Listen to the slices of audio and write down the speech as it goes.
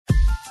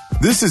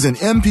This is an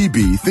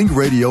MPB Think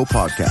Radio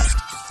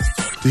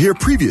podcast. To hear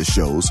previous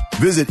shows,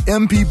 visit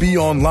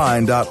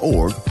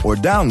mpbonline.org or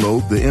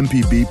download the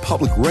MPB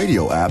Public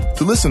Radio app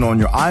to listen on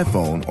your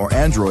iPhone or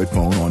Android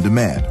phone on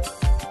demand.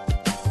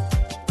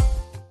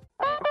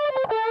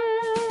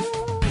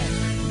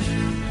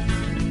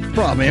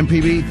 From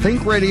MPB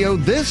Think Radio,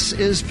 this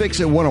is Fix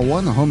It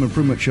 101, the home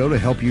improvement show to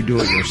help you do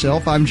it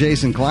yourself. I'm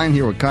Jason Klein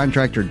here with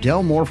contractor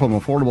Del Moore from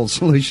Affordable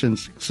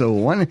Solutions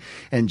 601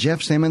 and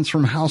Jeff Simmons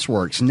from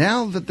Houseworks.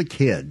 Now that the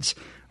kids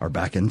are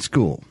back in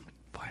school,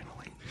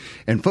 finally,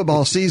 and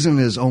football season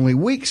is only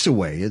weeks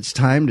away, it's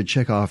time to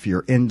check off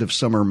your end of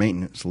summer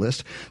maintenance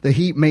list. The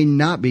heat may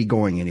not be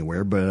going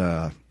anywhere,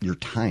 but your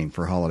time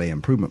for holiday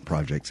improvement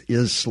projects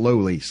is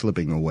slowly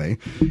slipping away.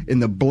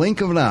 In the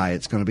blink of an eye,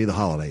 it's going to be the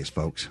holidays,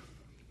 folks.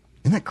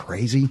 Isn't that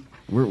crazy?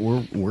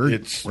 We're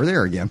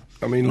there again.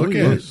 I mean, look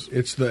at it.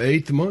 It's the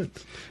 8th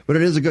month. But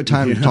it is a good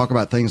time to talk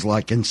about things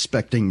like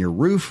inspecting your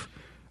roof.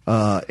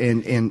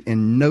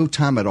 In no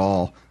time at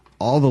all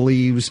the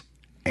leaves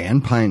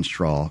and pine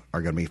straw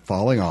are going to be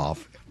falling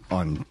off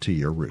onto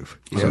your roof.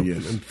 So,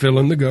 and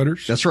filling the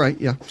gutters. That's right,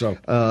 yeah. So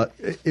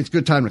it's a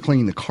good time to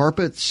clean the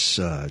carpets,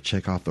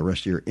 check off the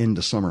rest of your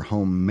end-of-summer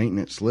home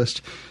maintenance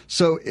list.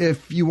 So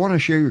if you want to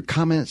share your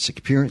comments,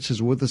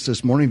 experiences with us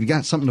this morning, if you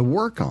got something to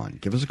work on,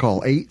 give us a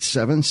call,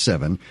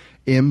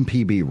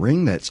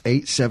 877-MPB-RING. That's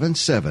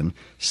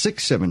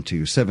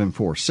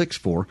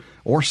 877-672-7464.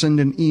 Or send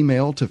an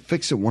email to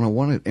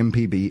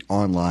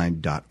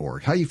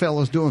fixit101@mpbonline.org. How you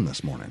fellas doing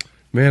this morning?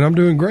 Man, I'm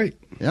doing great.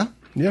 Yeah?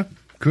 Yeah.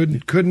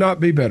 Could not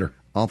be better.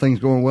 All things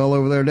going well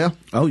over there, Dale?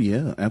 Oh,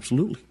 yeah,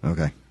 absolutely.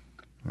 Okay.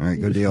 All right,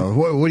 good deal.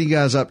 What are you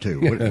guys up to?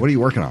 What are you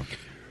working on?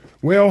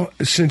 Well,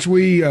 since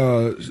we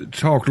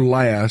talked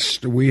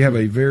last, we have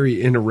a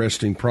very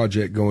interesting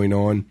project going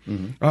on.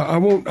 Mm-hmm. I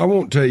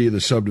won't tell you the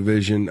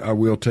subdivision. I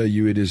will tell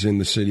you it is in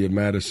the city of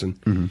Madison.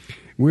 Mm-hmm.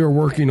 We are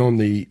working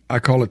on I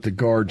call it the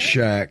Guard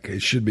Shack.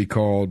 It should be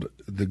called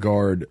the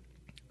Guard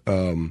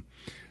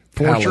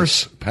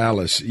Fortress?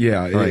 Palace.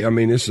 Yeah. Right. I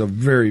mean, it's a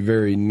very,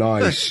 very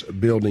nice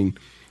building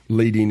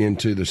leading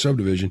into the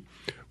subdivision.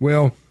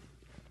 Well,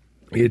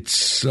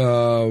 it's,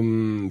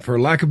 for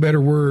lack of better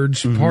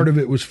words, part of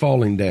it was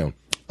falling down.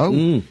 Oh,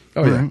 yeah.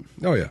 Right.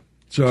 Oh, yeah.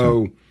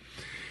 So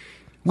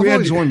I've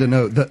always wanted to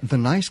know, the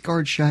nice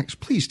Guard Shacks,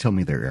 please tell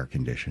me they're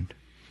air-conditioned.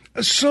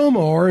 Some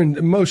are,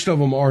 and most of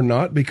them are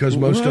not, because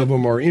most of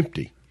them are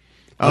empty.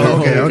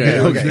 Oh,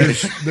 okay.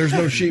 There's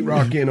no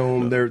sheetrock in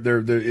them.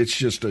 They're it's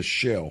just a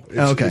shell.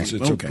 It's a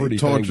pretty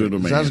thing. To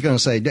I was going to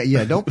say,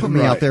 don't put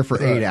me out there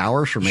for 8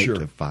 hours from 8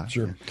 to 5.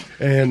 Sure.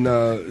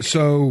 And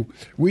so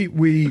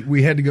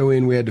we had to go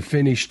in. We had to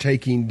finish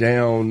taking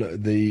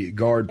down the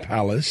Guard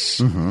Palace.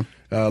 Mm-hmm.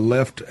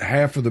 Left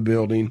half of the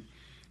building,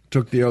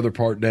 took the other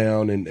part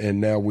down, and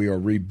now we are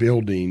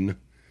rebuilding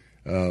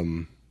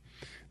the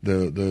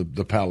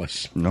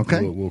palace.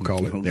 Okay, we'll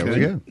call it. There we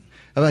go.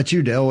 How about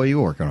you, Dale? What are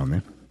you working on,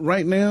 man?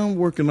 Right now, I'm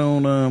working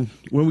on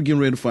when we're getting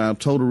ready for our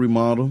total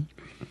remodel.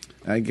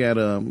 I got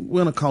a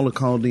caller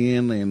called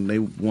in, and they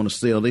want to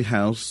sell their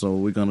house, so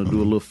we're going to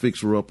do a little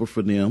fixer-upper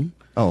for them.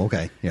 Oh,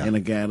 okay. Yeah. And I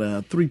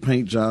got 3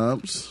 paint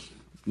jobs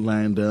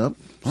lined up.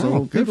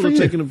 So good people for are you.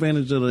 taking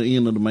advantage of the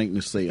end of the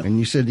maintenance sale. And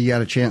you said you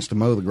got a chance to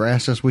mow the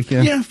grass this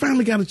weekend? Yeah, I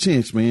finally got a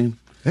chance, man.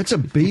 It's a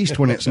beast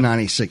when it's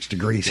 96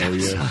 degrees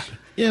outside.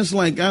 Yeah, it's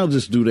like I'll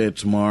just do that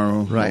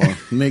tomorrow or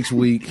next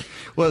week.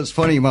 Well, it's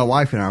funny. My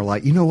wife and I are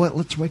like, you know what?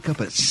 Let's wake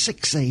up at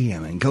 6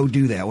 a.m. and go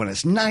do that when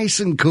it's nice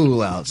and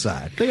cool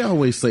outside. They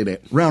always say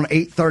that. Around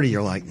 8:30,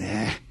 you're like,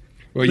 nah.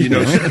 Well,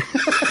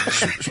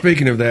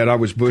 speaking of that, I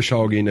was bush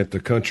hogging at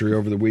the country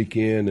over the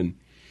weekend, and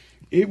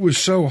it was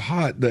so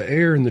hot, the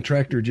air in the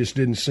tractor just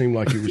didn't seem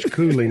like it was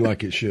cooling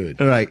like it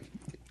should. Right.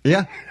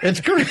 Yeah,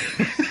 it's great.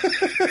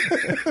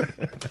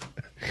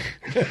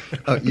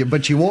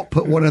 But you won't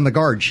put one in the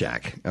Guard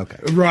Shack. Okay.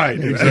 Right,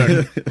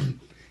 exactly.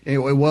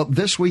 Anyway, well,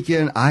 this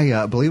weekend,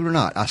 I believe it or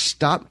not, I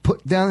stopped,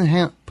 put down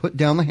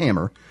the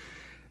hammer,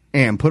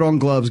 and put on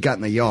gloves, got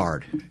in the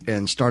yard,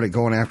 and started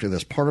going after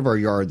this part of our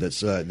yard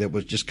that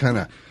was just kind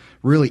of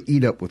really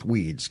eat up with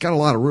weeds. It's got a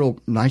lot of real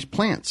nice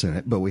plants in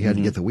it, but we had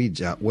to get the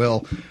weeds out.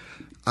 Well,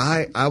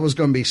 I was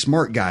going to be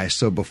smart guy,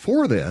 so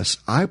before this,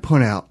 I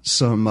put out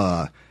some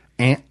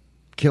ant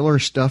killer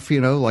stuff,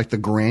 like the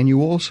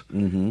granules,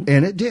 and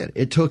it did.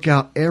 It took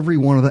out every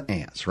one of the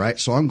ants, right?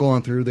 So I'm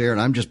going through there,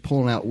 and I'm just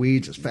pulling out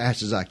weeds as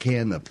fast as I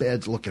can. The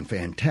bed's looking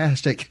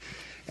fantastic,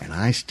 and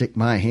I stick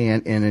my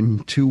hand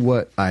into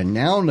what I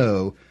now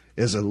know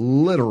is a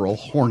literal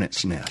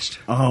hornet's nest.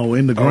 Oh,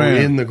 in the ground.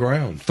 In the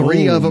ground.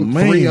 Three of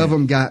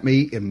them got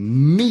me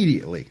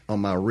immediately on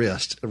my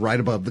wrist, right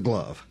above the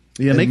glove.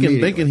 Yeah, they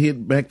can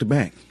hit back to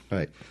back.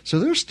 Right. So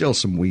there's still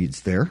some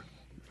weeds there.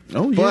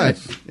 Oh, yeah.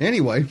 But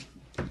anyway,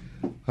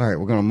 all right,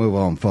 we're going to move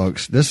on,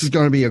 folks. This is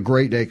going to be a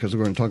great day because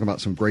we're going to talk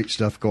about some great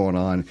stuff going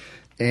on,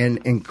 and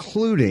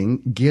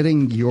including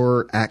getting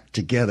your act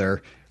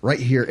together right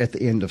here at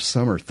the end of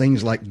summer.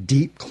 Things like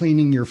deep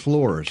cleaning your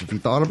floors. If you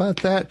thought about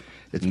that,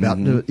 it's about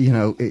to,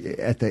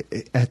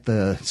 at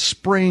the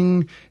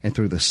spring and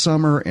through the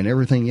summer and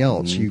everything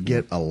else, you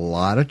get a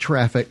lot of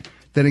traffic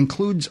that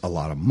includes a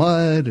lot of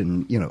mud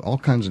and, all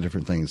kinds of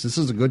different things. This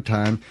is a good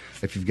time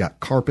if you've got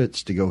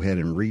carpets to go ahead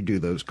and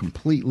redo those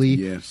completely.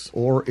 Yes.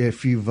 Or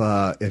if you've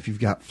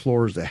got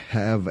floors that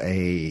have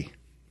a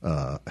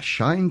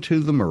shine to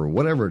them or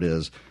whatever it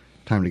is,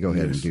 time to go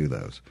ahead and do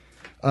those.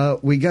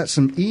 We got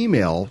some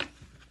email.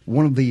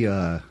 We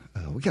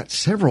got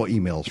several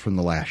emails from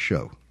the last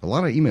show. A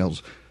lot of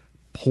emails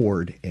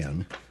poured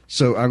in.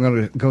 So I'm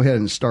going to go ahead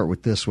and start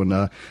with this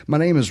one. My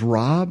name is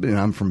Rob, and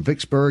I'm from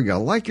Vicksburg. I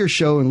like your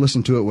show and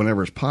listen to it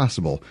whenever it's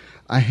possible.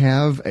 I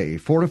have a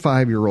 4 to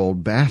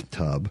 5-year-old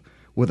bathtub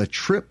with a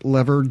trip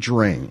lever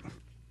drain.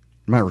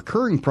 My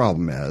recurring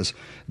problem is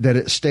that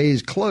it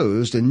stays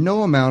closed and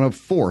no amount of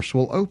force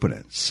will open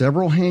it.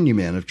 Several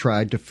handymen have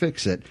tried to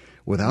fix it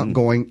without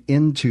going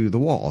into the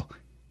wall.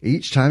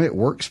 Each time it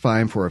works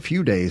fine for a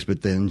few days,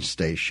 but then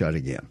stays shut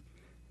again.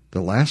 The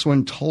last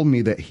one told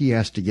me that he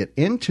has to get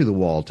into the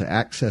wall to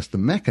access the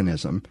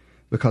mechanism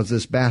because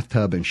this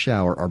bathtub and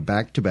shower are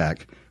back to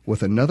back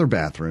with another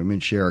bathroom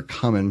and share a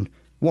common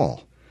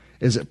wall.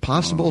 Is it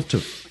possible to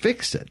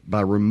fix it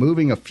by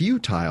removing a few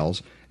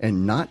tiles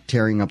and not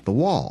tearing up the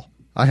wall?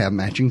 I have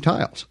matching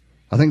tiles.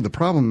 I think the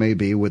problem may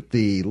be with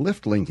the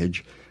lift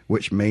linkage,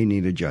 which may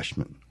need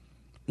adjustment.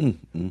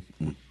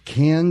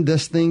 Can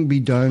this thing be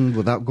done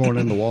without going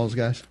in the walls,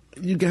 guys?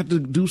 You got to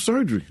do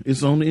surgery.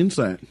 It's on the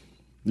inside.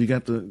 You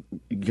got to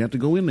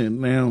go in there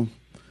now.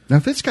 Now,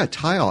 if it's got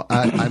tile,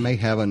 I may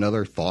have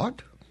another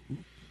thought.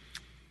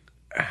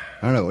 I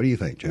don't know. What do you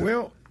think, Jeff?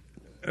 Well,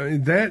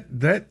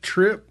 that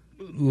trip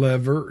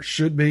lever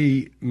should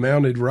be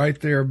mounted right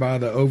there by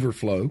the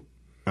overflow.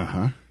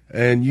 Uh-huh.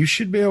 And you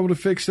should be able to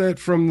fix that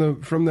from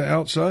the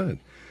outside.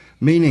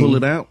 Meaning, pull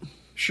it out?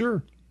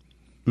 Sure.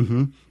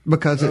 Mm-hmm.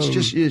 Because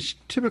it's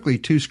typically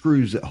 2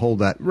 screws that hold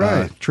that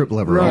trip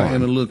lever on.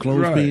 And a little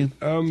clothespin.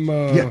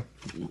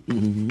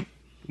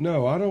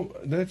 No, I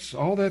don't. That's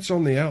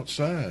on the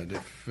outside.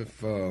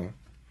 If let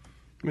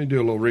me do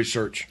a little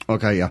research.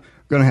 Okay, yeah.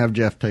 Going to have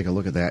Jeff take a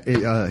look at that.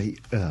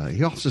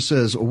 He also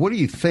says, what do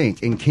you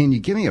think, and can you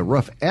give me a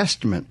rough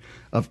estimate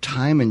of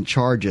time and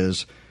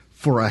charges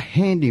for a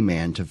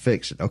handyman to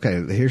fix it?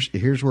 Okay,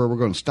 here's where we're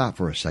going to stop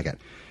for a second.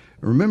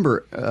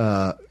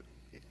 Remember,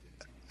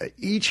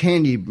 each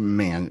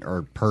handyman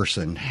or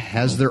person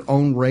has their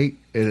own rate.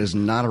 It is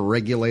not a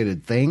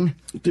regulated thing.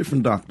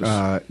 Different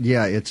doctors.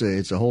 Yeah, it's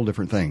a whole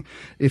different thing.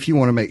 If you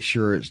want to make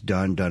sure it's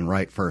done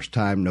right first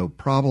time, no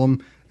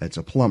problem. That's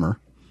a plumber.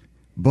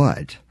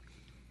 But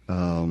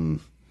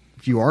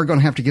if you are going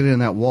to have to get in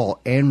that wall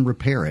and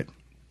repair it,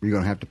 you're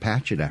going to have to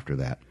patch it after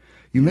that.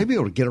 You may be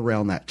able to get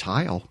around that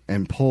tile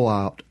and pull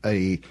out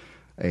a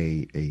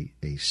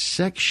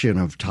section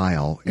of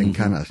tile and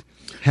kind of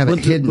have it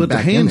hidden back in there. But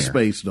the hand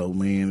space, though,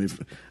 man, if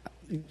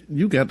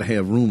you got to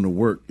have room to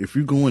work. If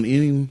you're going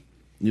in,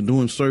 you're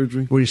doing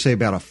surgery. What do you say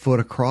about a foot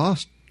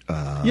across?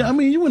 Yeah, I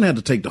mean, you wouldn't have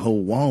to take the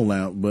whole wall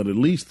out, but at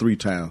least 3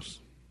 tiles.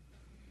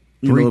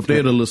 If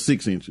they're the little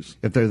 6 inches.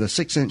 If they're the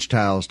 6-inch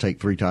tiles, take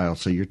 3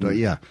 tiles. So you're,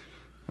 yeah.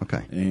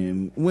 Okay.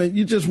 And, well,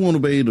 you just want to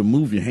be able to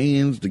move your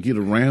hands to get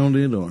around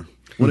it or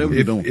whatever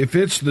you're doing. If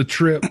it's the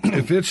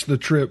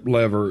trip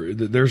lever,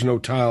 there's no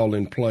tile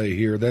in play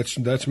here.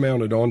 That's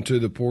mounted onto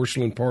the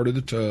porcelain part of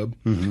the tub.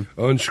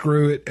 Mm-hmm.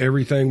 Unscrew it,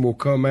 everything will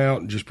come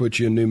out, and just put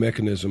you a new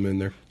mechanism in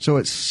there. So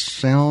it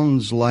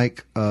sounds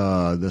like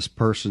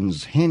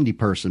this handy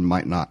person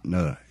might not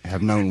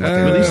have known what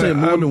they were doing. Did he say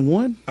more than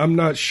one? I'm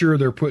not sure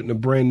they're putting a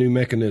brand new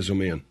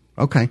mechanism in.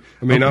 Okay.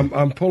 I mean,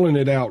 I'm pulling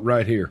it out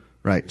right here.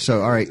 Right.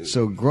 So, all right.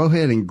 So go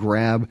ahead and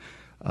grab.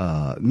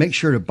 Make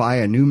sure to buy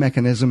a new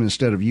mechanism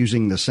instead of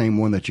using the same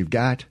one that you've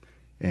got,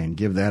 and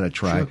give that a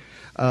try.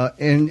 Sure.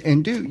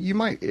 And you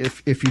might,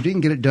 if you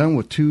didn't get it done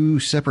with 2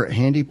 separate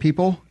handy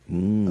people.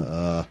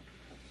 Now,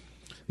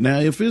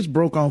 if it's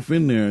broke off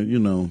in there,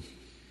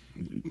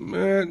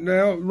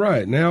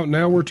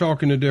 now we're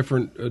talking a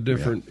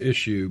different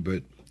issue,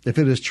 but if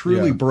it is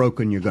truly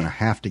broken, you're going to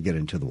have to get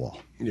into the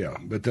wall. Yeah,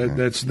 but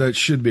that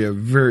should be a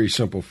very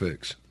simple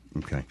fix.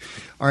 Okay.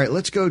 All right,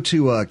 let's go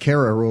to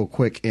Kara real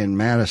quick in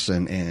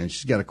Madison, and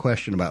she's got a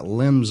question about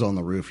limbs on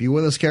the roof. You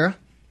with us, Kara?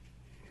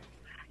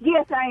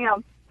 Yes, I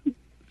am.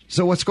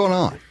 So what's going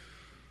on?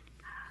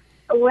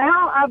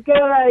 Well, I've got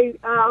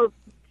a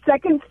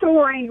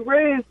second-story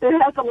roof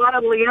that has a lot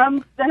of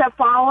limbs that have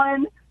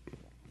fallen.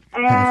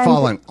 And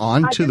fallen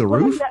onto the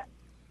roof?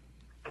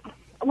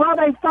 Well,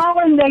 they've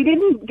fallen. They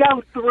didn't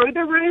go through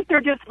the roof.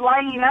 They're just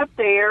laying up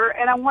there,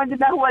 and I wanted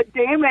to know what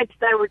damage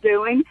they were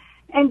doing.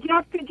 And,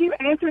 Jeff, could you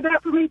answer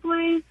that for me,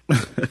 please?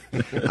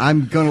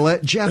 I'm going to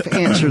let Jeff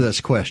answer this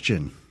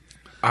question.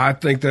 I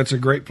think that's a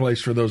great place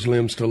for those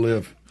limbs to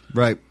live.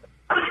 Right.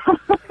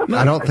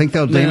 I don't think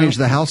they'll damage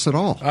the house at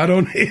all. I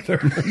don't either.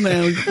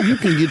 Now, you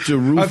can get your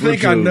roof. I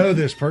think I know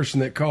this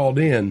person that called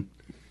in,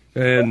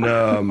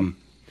 and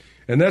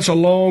that's a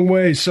long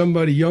way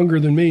somebody younger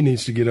than me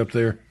needs to get up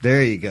there.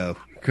 There you go.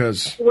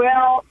 Because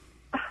well,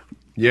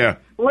 Yeah.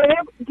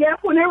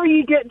 Jeff, whenever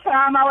you get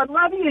time, I would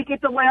love you to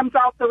get the limbs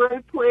off the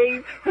roof,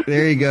 please.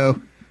 There you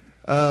go.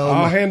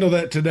 I'll handle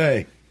that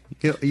today.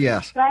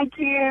 Yes. Thank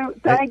you.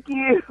 Thank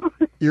you.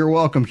 You're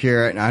welcome,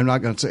 Kara. And I'm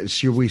not going to say,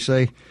 should we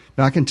say?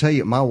 Now, I can tell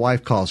you, my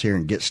wife calls here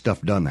and gets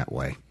stuff done that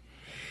way.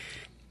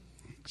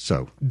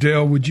 So,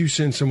 Dale, would you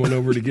send someone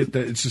over to get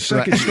that? It's the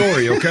second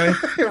story, okay?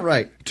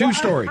 Right.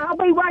 Two-story. I'll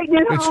be waiting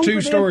at home. It's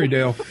two-story,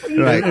 Dale.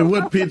 Right. And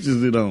what pitch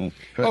is it on?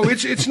 Oh,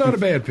 it's not a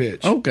bad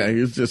pitch. Okay,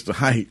 it's just the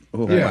height.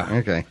 Oh, Yeah. wow.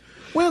 Okay.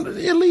 Well,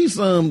 at least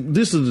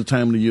this is the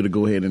time of the year to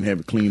go ahead and have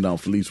it cleaned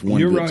off at least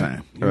one You're good right.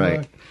 time. You're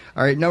Right.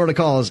 All right. Number to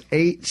call is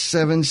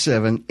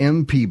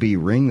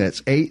 877-MPB-RING. That's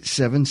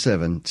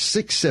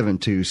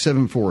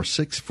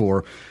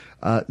 877-672-7464.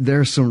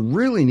 There's some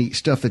really neat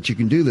stuff that you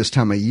can do this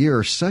time of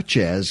year, such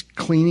as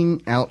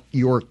cleaning out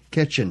your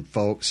kitchen,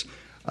 folks.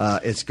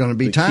 It's going to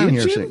be time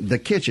here soon. The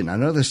kitchen. I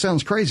know this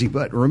sounds crazy,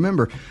 but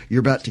remember,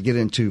 you're about to get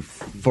into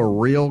for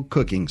real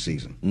cooking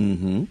season.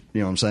 Mm-hmm. You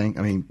know what I'm saying?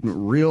 I mean,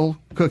 real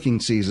cooking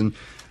season,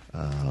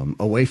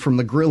 away from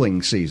the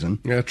grilling season.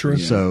 Yeah, true.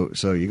 So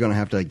you're going to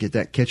have to get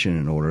that kitchen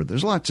in order.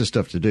 There's lots of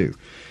stuff to do.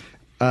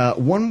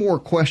 One more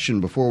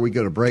question before we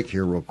go to break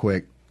here real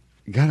quick.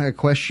 Got a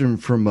question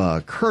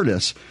from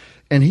Curtis,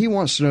 and he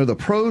wants to know the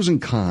pros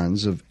and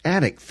cons of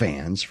attic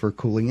fans for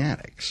cooling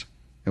attics.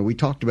 And we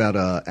talked about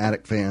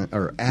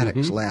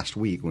attics last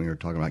week when we were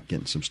talking about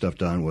getting some stuff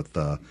done with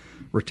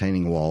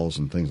retaining walls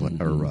and things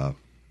like. Or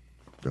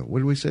what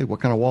did we say? What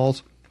kind of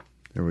walls?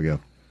 There we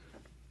go.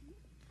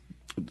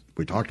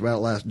 We talked about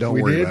it last. Don't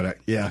We worry did? about it.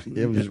 Yeah,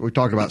 we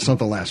talked about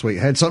something last week.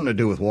 It had something to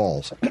do with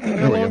walls.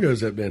 How long ago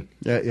has that been?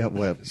 Yeah.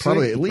 Well,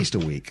 probably at least a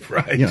week.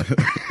 Right. You know.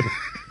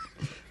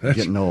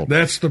 Getting old.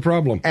 That's the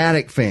problem.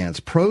 Attic fans.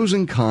 Pros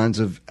and cons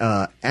of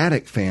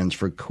attic fans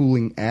for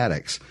cooling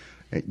attics.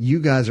 You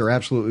guys are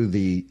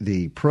absolutely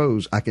the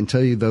pros. I can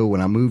tell you, though, when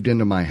I moved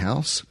into my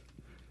house,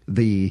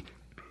 the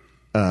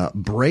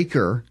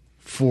breaker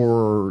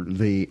for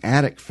the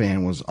attic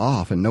fan was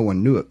off, and no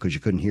one knew it because you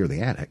couldn't hear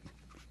the attic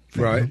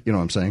fan. Right. You know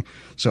what I'm saying?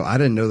 So I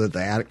didn't know that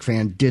the attic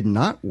fan did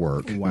not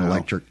work, an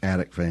electric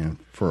attic fan,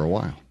 for a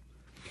while.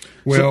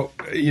 Well,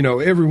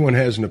 everyone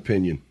has an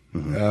opinion.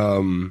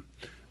 Mm-hmm.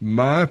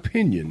 My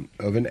opinion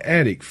of an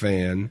attic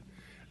fan,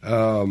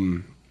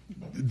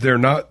 they're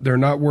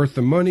not worth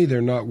the money.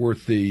 They're not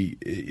worth the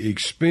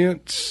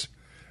expense.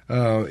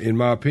 In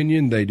my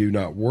opinion, they do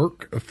not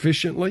work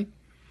efficiently.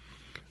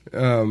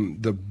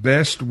 The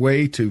best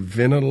way to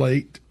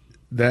ventilate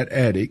that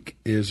attic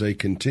is a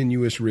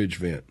continuous ridge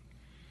vent.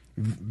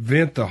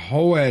 Vent the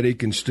whole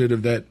attic instead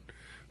of that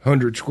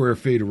 100 square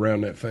feet around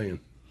that fan.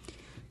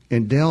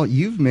 And Dale,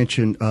 you've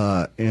mentioned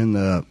in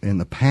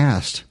the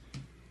past,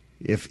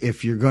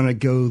 if you're going to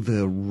go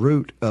the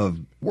route of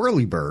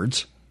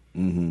whirlybirds,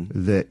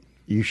 that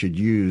you should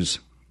use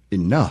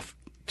enough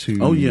to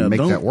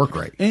make that work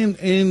right.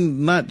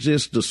 And not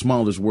just the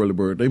smallest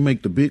whirlybird. They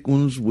make the big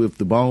ones with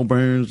the ball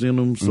bearings in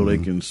them so they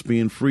can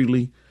spin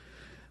freely.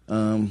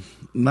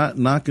 Not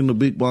knocking the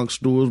big box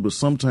stores, but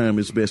sometimes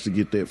it's best to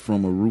get that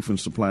from a roofing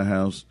supply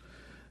house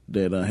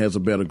that has a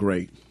better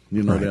grade.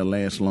 They'll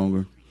last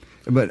longer.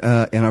 But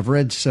and I've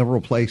read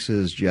several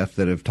places, Jeff,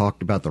 that have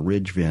talked about the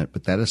ridge vent,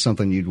 but that is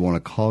something you'd want to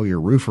call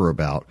your roofer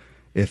about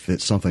if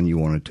it's something you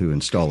wanted to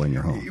install in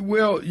your home.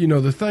 Well,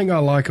 the thing I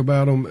like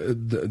about them,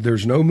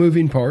 there's no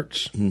moving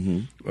parts.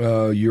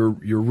 Your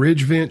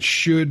ridge vent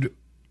should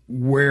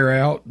wear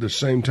out the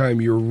same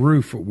time your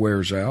roof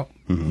wears out,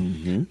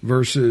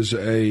 versus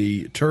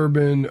a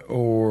turbine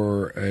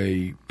or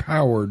a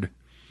powered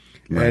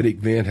attic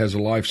vent has a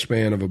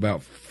lifespan of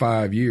about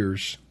 5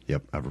 years.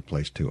 Yep, I've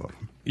replaced 2 of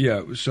them.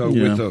 Yeah, so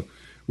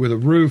with a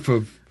roof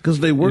of, because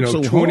they work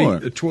so 20,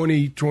 hard.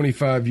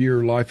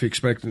 25-year life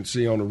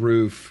expectancy on a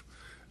roof,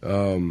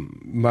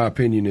 my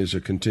opinion is a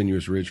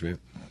continuous ridge vent.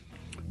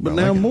 But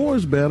now more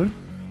is better.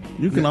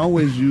 You can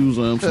always use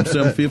some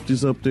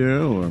 750s up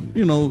there, or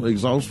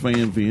exhaust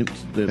fan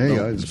vents. That There you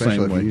go,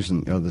 especially if you're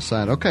using the other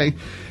side. Okay.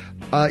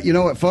 You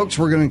know what, folks?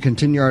 We're going to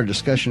continue our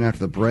discussion after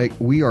the break.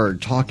 We are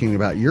talking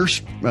about your,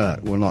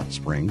 not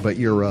spring, but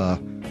your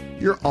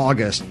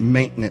August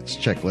maintenance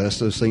checklist.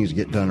 Those things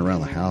get done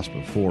around the house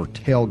before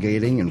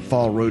tailgating and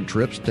fall road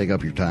trips. Take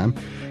up your time.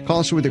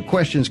 Call us with your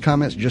questions,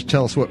 comments. Just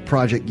tell us what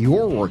project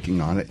you're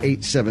working on at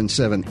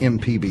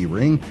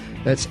 877-MPB-RING.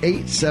 That's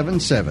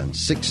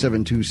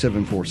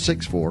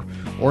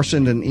 877-672-7464. Or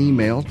send an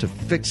email to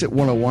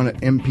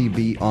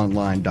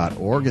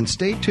fixit101@mpbonline.org. And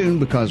stay tuned,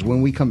 because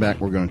when we come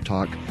back, we're going to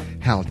talk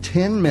how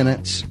 10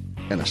 minutes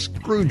and a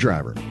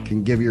screwdriver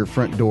can give your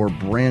front door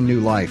brand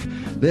new life.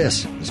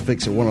 This is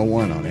Fix It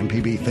 101 on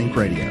MPB Think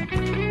Radio.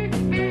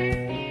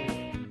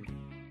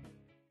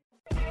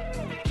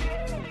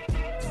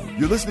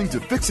 You're listening to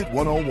Fix It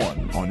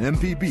 101 on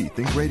MPB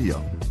Think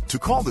Radio. To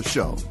call the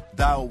show,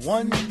 dial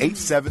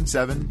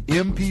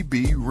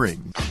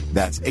 1-877-MPB-RING.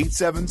 That's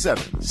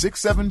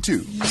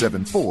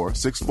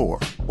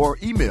 877-672-7464. Or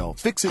email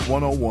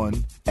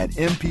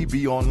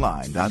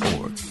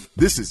fixit101@mpbonline.org.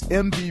 This is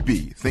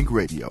MPB Think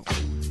Radio.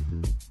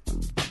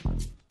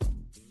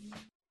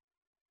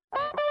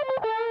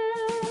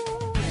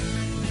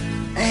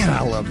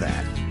 I love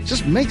that. It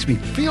just makes me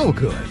feel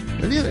good.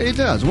 It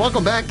does.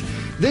 Welcome back.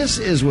 This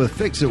is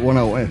Fix It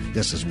 101.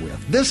 This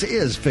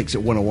is Fix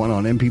It 101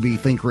 on MPB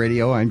Think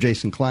Radio. I'm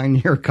Jason Klein,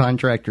 your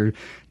contractor,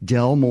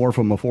 Del Moore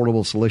from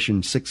Affordable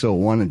Solutions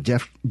 601, and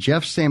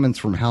Jeff Sammons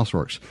from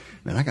Houseworks.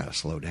 Man, I got to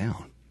slow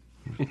down.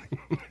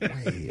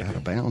 Way out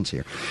of bounds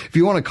here. If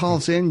you want to call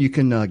us in, you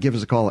can give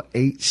us a call at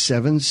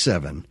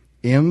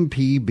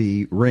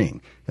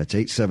 877-MPB-RING. That's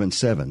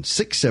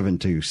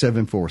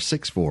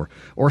 877-672-7464.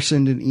 Or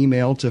send an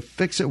email to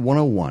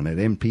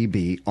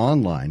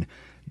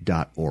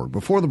fixit101@mpbonline.org.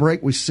 Before the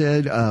break, we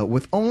said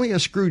with only a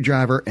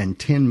screwdriver and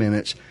 10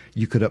 minutes,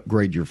 you could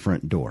upgrade your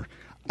front door.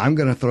 I'm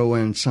going to throw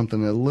in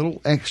something a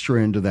little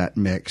extra into that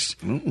mix,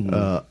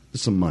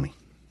 some money.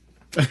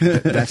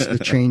 That's the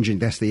changing.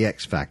 That's the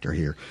X factor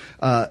here.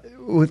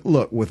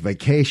 With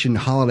vacation,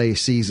 holiday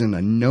season,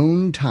 a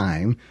known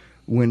time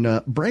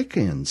when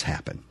break-ins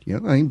happen.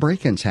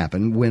 Break-ins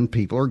happen when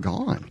people are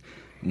gone.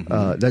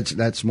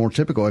 That's more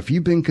typical. If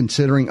you've been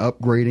considering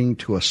upgrading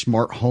to a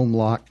smart home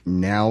lock,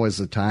 now is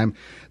the time.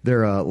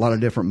 There are a lot of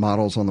different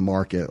models on the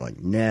market, like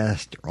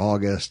Nest or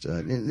August.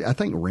 I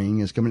think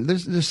Ring is coming.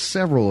 There's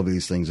several of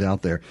these things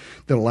out there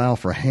that allow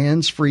for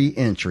hands-free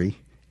entry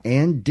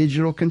and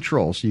digital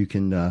control, so you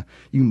can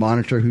you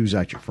monitor who's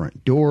at your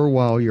front door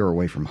while you're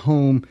away from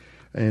home.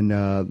 And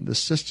the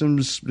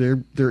systems,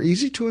 they're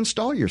easy to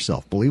install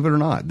yourself. Believe it or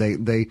not,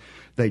 they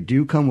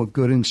do come with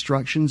good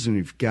instructions. And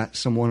if you've got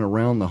someone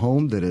around the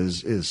home that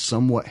is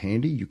somewhat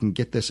handy, you can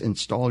get this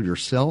installed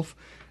yourself.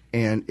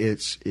 And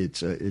it's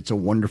a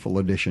wonderful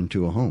addition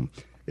to a home.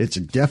 It's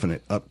a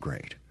definite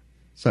upgrade.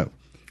 So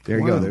there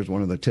you go. There's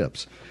one of the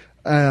tips.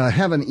 I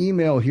have an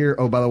email here.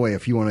 Oh, by the way,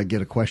 if you want to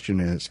get a question,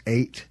 it's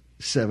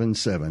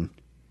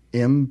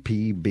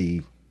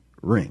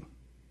 877-MPB-RING.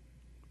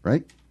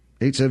 Right?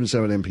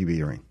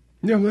 877-MPB-RING.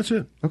 Yeah, that's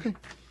it. Okay,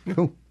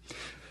 cool.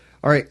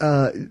 All right,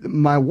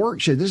 my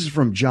work shed, this is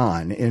from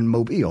John in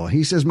Mobile.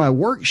 He says, my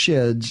work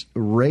shed's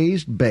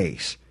raised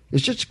base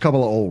is just a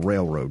couple of old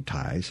railroad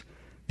ties.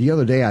 The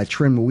other day I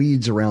trimmed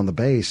weeds around the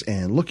base,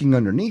 and looking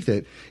underneath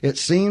it, it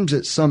seems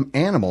that some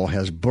animal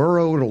has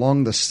burrowed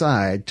along the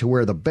side to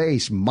where the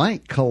base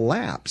might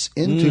collapse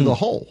into the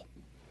hole.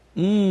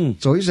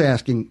 So he's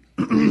asking,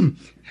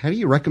 how do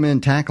you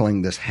recommend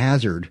tackling this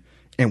hazard,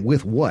 and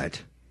with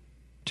what,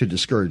 to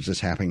discourage this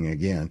happening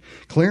again?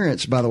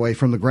 Clearance, by the way,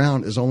 from the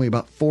ground is only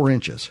about 4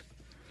 inches.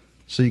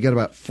 So you got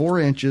about 4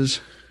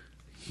 inches.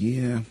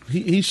 Yeah,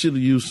 he should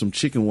have used some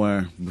chicken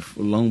wire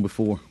long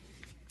before.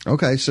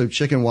 Okay, so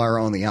chicken wire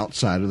on the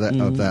outside of that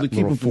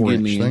little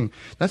 4-inch thing.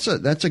 That's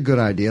a good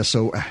idea.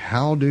 So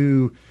how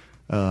do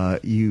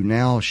you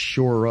now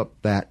shore up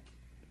that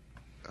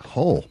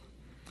hole?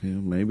 Yeah,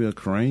 maybe a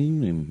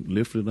crane and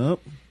lift it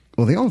up.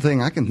 Well, the only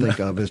thing I can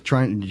think of is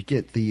trying to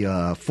get the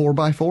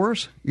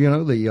 4x4s.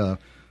 The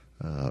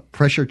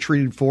pressure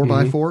treated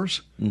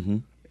 4x4s,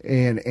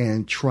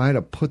 and try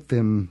to put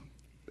them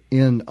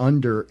in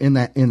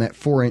that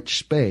 4-inch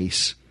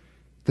space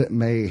that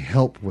may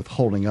help with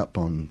holding up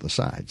on the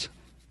sides.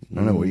 I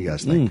don't know what you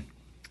guys think.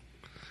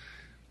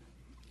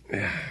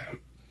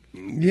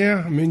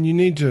 Yeah, I mean you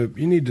need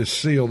to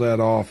seal that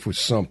off with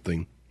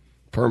something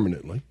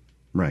permanently,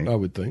 right? I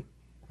would think.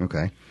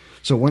 Okay,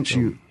 so once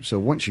you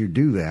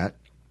do that,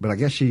 but I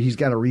guess he's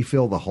got to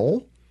refill the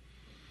hole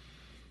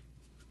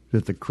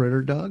that the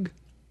critter dug.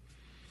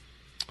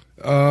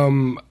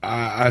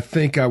 I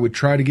think I would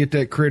try to get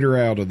that critter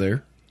out of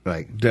there.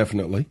 Right,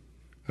 definitely,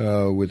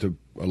 with a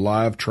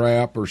live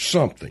trap or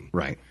something.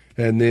 Right,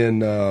 and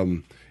then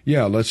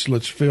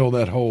let's fill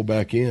that hole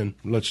back in.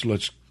 Let's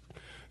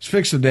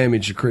fix the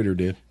damage the critter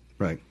did.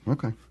 Right.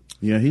 Okay.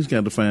 Yeah, he's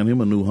got to find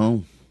him a new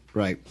home.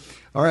 Right.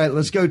 All right,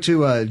 let's go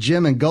to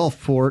Jim in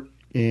Gulfport.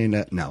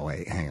 No,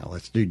 wait, hang on.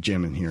 Let's do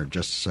Jim in here in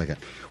just a second.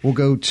 We'll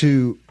go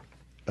to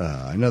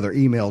another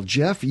email.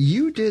 Jeff,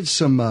 you did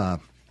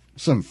some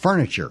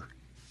furniture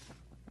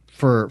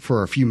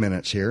for a few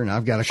minutes here, and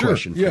I've got a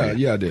question for you.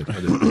 Yeah, I did.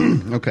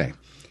 Okay.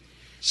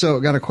 So I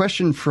got a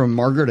question from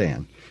Margaret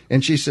Ann,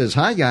 and she says,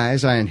 "Hi,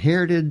 guys. I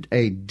inherited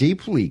a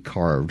deeply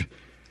carved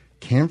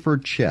camphor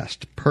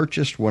chest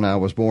purchased when I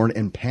was born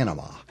in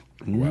Panama."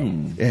 Wow.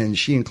 And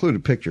she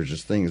included pictures.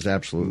 This thing is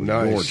absolutely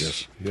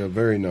gorgeous. Yeah,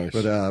 very nice.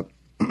 But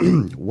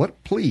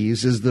what,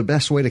 please, is the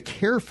best way to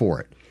care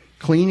for it?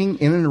 Cleaning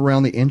in and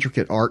around the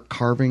intricate art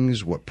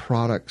carvings, what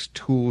products,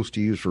 tools to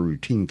use for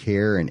routine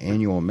care and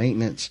annual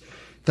maintenance.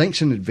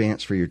 Thanks in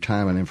advance for your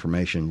time and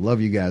information.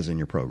 Love you guys in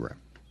your program.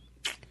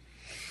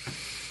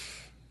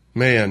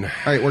 Man. All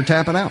right, we're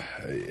tapping out.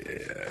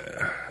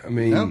 I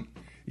mean, no?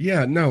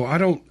 Yeah, no, I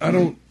don't,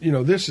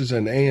 this is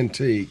an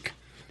antique.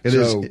 It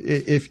is.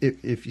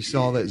 If you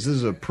saw that, this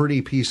is a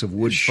pretty piece of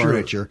wood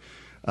furniture.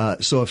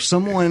 So if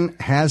someone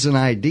has an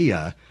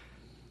idea,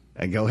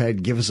 go ahead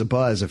and give us a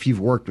buzz if you've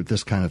worked with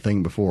this kind of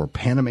thing before.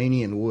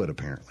 Panamanian wood,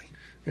 apparently.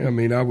 Yeah, I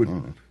mean, I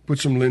would put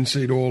some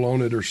linseed oil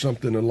on it or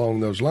something along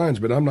those lines,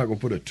 but I'm not going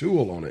to put a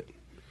tool on it.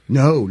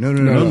 No.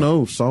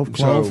 Soft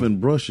cloth and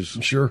brushes.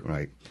 Sure.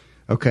 Right.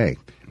 Okay.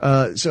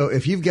 So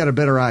if you've got a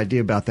better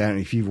idea about that, and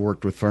if you've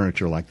worked with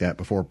furniture like that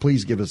before,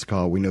 please give us a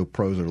call. We know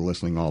pros are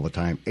listening all the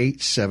time.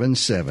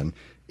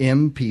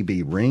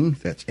 877-MPB-RING.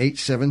 That's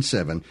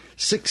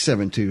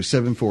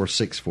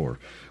 877-672-7464.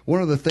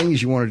 One of the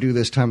things you want to do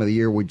this time of the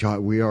year, we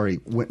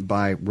already went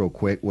by real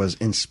quick, was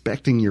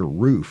inspecting your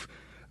roof.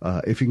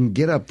 If you can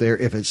get up there,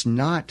 if it's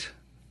not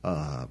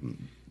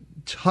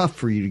tough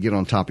for you to get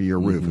on top of your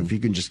roof, if you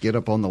can just get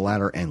up on the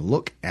ladder and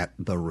look at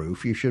the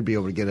roof, you should be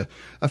able to get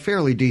a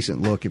fairly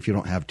decent look if you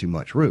don't have too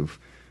much roof.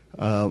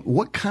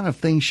 What kind of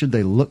things should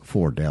they look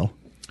for, Dale?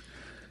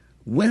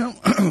 Well,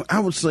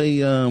 I would say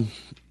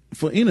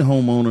for any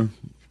homeowner,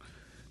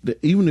 that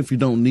even if you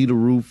don't need a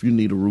roof, you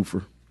need a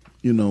roofer.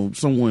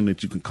 Someone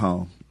that you can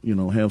call.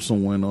 Have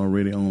someone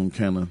already on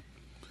kind of.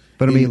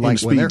 But I mean, like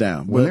speed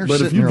down.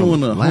 But if you're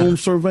doing a home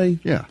survey,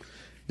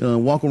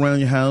 walk around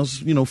your house,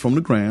 from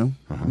the ground,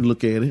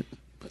 look at it,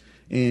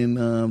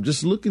 and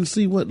just look and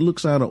see what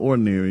looks out of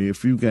ordinary.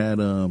 If you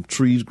got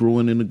trees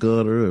growing in the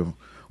gutter,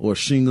 or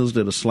shingles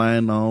that are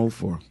sliding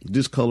off, or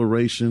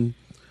discoloration.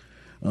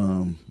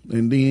 And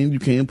then you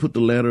can put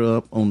the ladder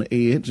up on the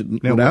edge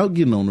without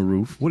getting on the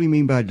roof. What do you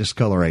mean by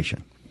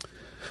discoloration?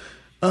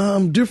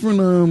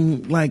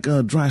 Different,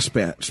 dry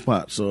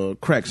spots, or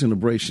cracks and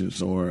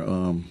abrasions,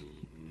 or,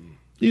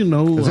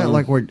 Is that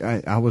like where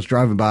I was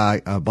driving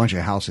by a bunch of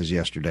houses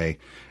yesterday,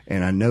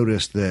 and I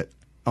noticed that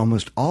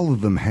almost all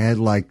of them had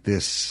like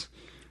this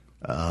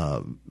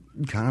kind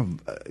of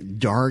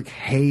dark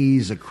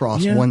haze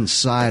across one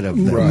side of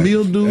them. Right.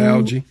 Mildew,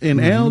 algae,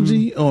 and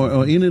algae,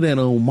 or any of that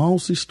old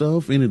mossy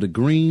stuff, any of the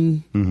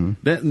green.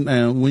 That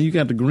now, when you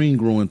got the green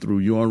growing through,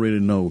 you already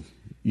know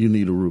you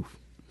need a roof,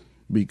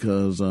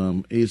 because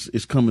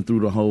it's coming through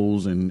the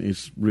holes, and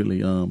it's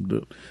really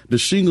the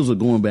shingles are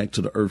going back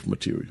to the earth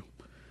material.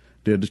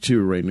 They're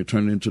deteriorating. They're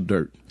turning into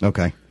dirt.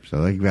 Okay,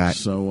 so they got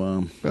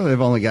well,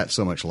 they've only got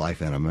so much life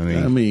in them.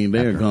 I mean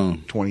they're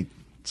gone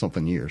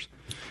 20-something years.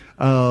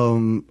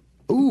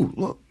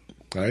 Look.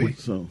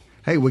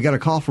 Hey, we got a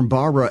call from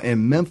Barbara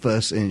in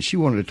Memphis, and she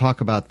wanted to talk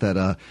about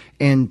that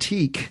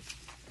antique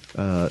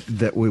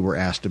that we were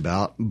asked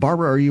about.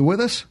 Barbara, are you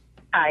with us?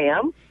 I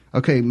am.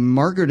 Okay,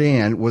 Margaret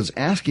Ann was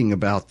asking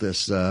about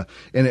this, and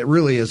it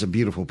really is a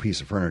beautiful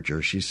piece of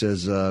furniture. She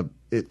says, I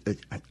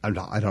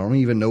don't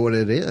even know what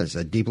it is,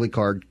 a deeply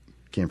carved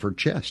camphor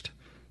chest.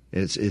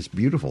 It's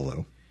beautiful,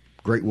 though.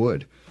 Great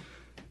wood.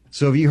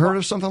 So have you heard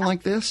of something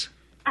like this?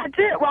 I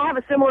did. Well, I have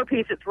a similar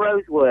piece. It's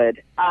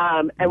rosewood.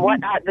 And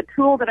the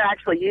tool that I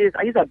actually use,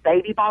 I use a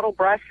baby bottle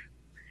brush.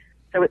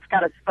 So it's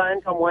got a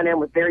sponge on one end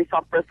with very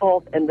soft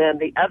bristles, and then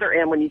the other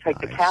end, when you take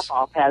the cap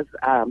off, has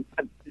a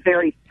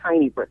very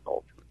tiny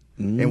bristles.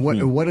 And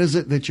what is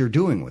it that you're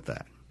doing with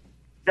that?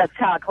 That's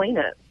how I clean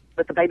it,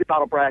 with the baby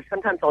bottle brush.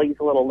 Sometimes I'll use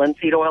a little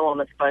linseed oil on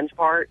the sponge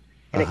part,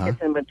 and it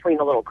gets in between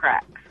the little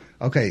cracks.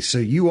 Okay, so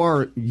you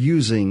are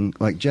using,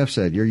 like Jeff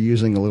said, you're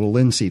using a little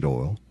linseed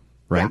oil,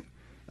 right?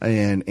 Yeah.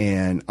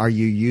 And are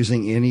you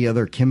using any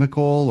other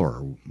chemical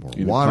or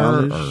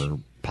water or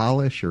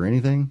polish or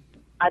anything?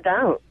 I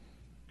don't.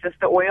 Just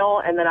the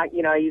oil, and then I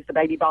use the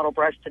baby bottle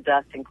brush to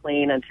dust and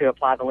clean and to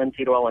apply the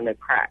linseed oil in the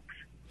cracks.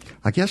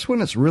 I guess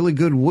when it's really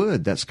good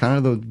wood, that's kind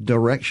of the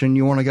direction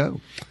you want to go.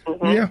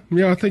 Yeah,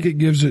 I think it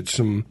gives it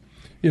some,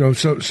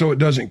 so it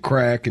doesn't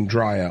crack and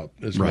dry out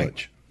as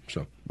much.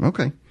 So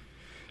okay,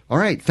 all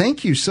right.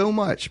 Thank you so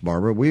much,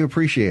 Barbara. We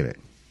appreciate it.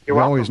 You're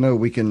welcome. Always know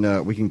we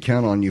can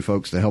count on you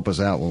folks to help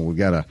us out when we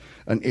got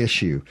an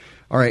issue.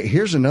 All right,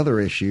 here's another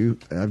issue.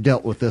 I've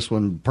dealt with this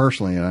one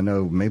personally, and I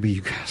know maybe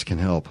you guys can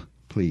help.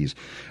 Please.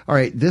 All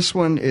right, this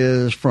one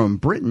is from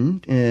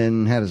Britain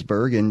in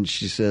Hattiesburg, and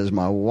she says,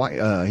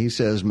 he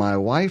says, my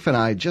wife and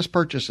I just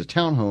purchased a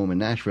townhome in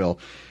Nashville.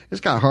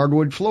 It's got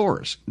hardwood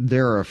floors.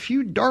 There are a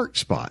few dark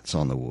spots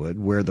on the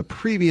wood where the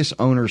previous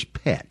owner's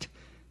pet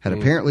had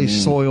apparently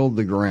soiled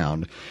the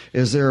ground.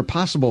 Is there a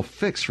possible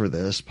fix for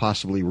this,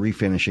 possibly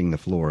refinishing the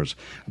floors?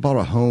 I bought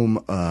a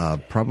home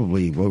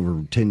probably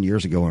over 10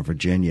 years ago in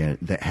Virginia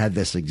that had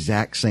this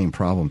exact same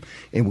problem,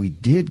 and we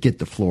did get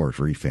the floors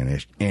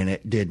refinished, and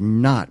it did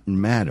not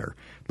matter.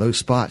 Those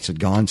spots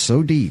had gone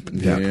so deep at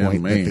that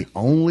point that the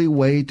only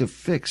way to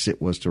fix it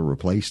was to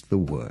replace the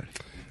wood.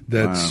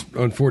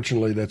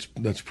 Unfortunately,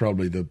 that's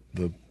probably the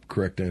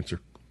correct answer.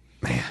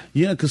 Man.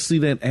 Yeah, because see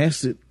that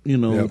acid,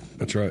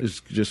 that's right.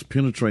 It's just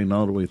penetrating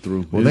all the way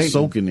through. Well, it's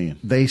soaking in.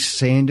 They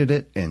sanded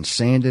it and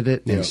sanded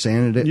it and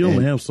sanded it. You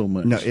only have so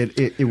much. No,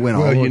 it went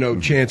all Well,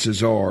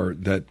 chances are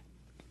that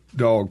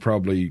dog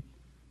probably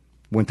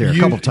went there a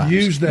couple times.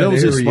 Used that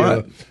was area. His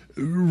spot.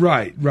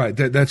 Right.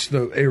 That's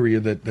the area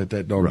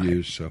that dog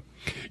used. So,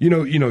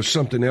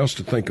 something else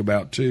to think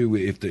about too.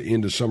 If the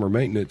end of summer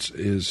maintenance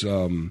is,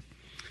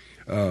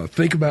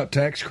 think about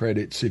tax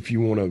credits if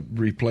you want to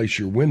replace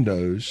your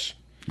windows.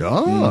 This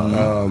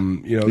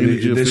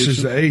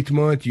is the 8th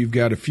month. You've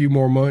got a few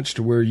more months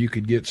to where you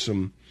could get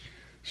some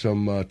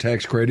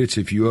tax credits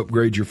if you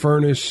upgrade your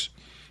furnace.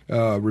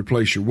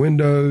 replace your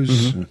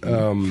windows.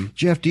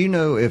 Jeff, do you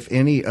know if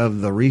any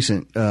of the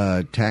recent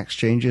tax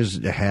changes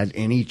had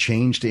any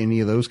change to any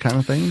of those kind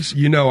of things?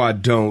 I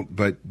don't,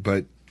 but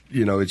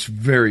it's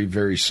very,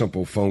 very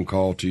simple phone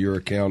call to your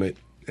accountant,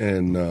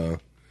 and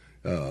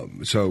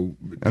so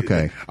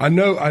okay. I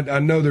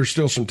know there's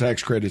still some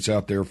tax credits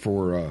out there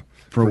for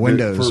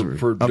Windows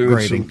for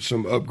upgrading. doing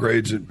some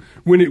upgrades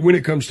when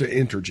it comes to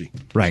Entergy.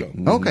 Right.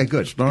 So. Okay.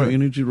 Good. Star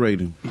Energy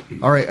rating.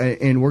 All right,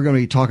 and we're going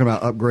to be talking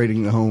about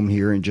upgrading the home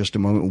here in just a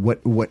moment.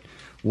 What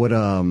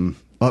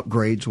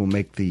upgrades will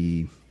make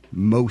the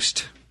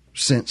most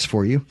sense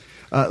for you?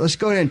 Let's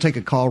go ahead and take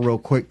a call real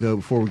quick though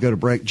before we go to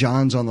break.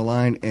 John's on the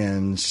line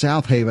in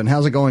South Haven.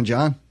 How's it going,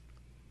 John?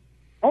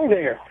 Oh,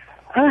 there.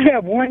 I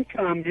have one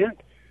comment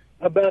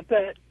about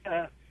that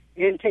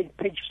antique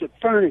piece of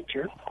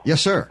furniture. Yes,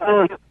 sir.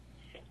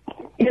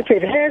 If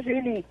it has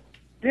any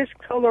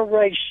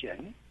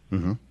discoloration,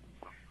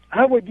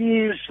 I would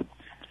use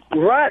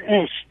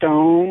rotten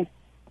stone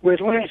with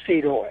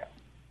linseed oil.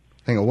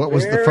 Hang on. What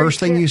was the first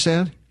thing you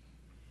said?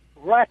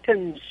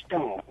 Rotten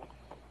stone.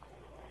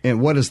 And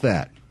what is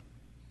that?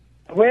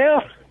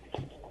 Well,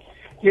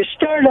 you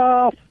start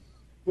off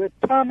with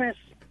pumice,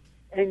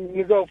 and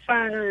you go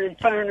finer and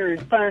finer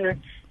and finer.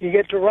 You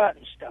get to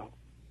rotten stone.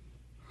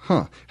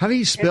 Huh. How do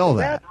you spell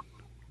that?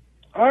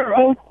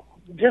 R-O,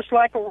 just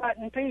like a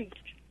rotten peach.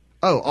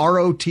 Oh,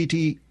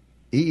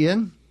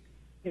 R-O-T-T-E-N?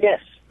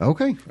 Yes.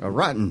 Okay. A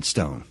rotten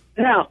stone.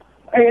 Now,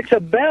 it's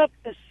about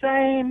the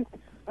same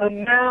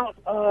amount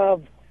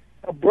of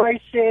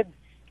abrasive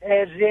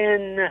as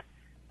in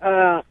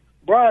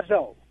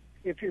Brazo,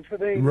 if you're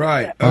familiar with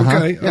Right. that.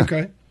 Okay. Yeah.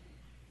 Okay.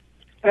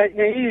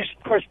 They use,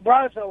 of course,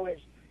 Brazo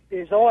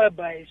is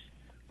oil-based.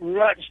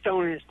 Rotten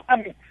stone is,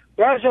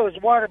 Brazo is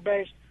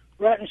water-based.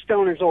 Rotten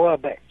stone is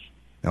oil-based.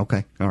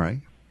 Okay. All right.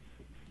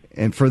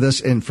 And for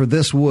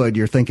this wood,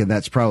 you're thinking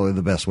that's probably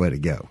the best way to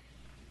go.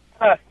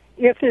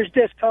 If there's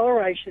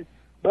discoloration,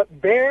 but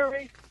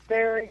very,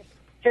 very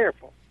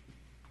careful.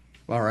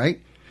 All right.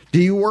 Do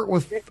you work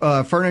with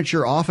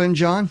furniture often,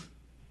 John?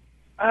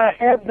 I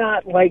have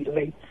not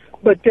lately,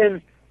 but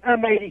then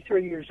I'm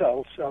 83 years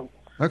old, so.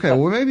 Okay,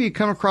 well, maybe you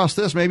come across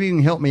this. Maybe you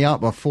can help me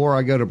out before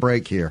I go to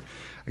break here.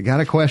 I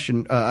got a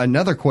question,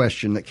 another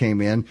question that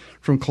came in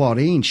from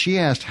Claudine. She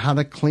asked how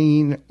to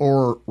clean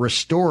or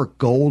restore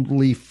gold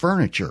leaf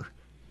furniture.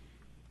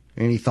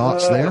 Any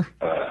thoughts there?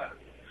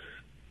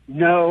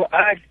 No,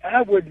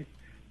 I would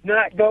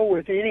not go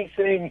with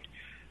anything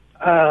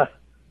on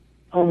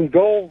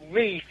gold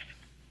leaf,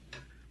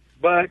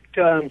 but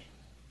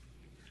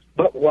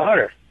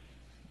water.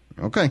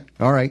 Okay,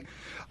 all right.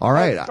 All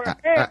right.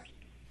 Perhaps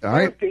all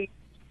right. healthy,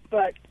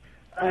 but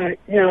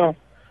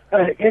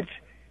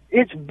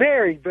it's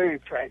very, very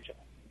fragile.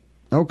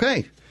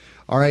 Okay.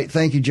 All right.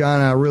 Thank you,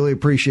 John. I really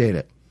appreciate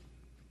it.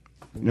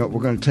 We're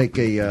going to take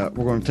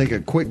a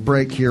quick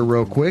break here,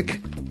 real quick,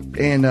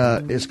 and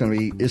it's going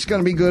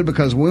to be good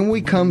because when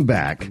we come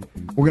back,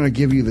 we're going to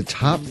give you the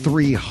top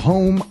 3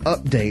 home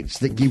updates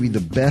that give you the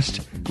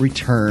best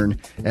return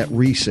at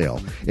resale.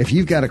 If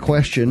you've got a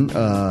question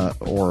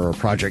or a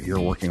project you're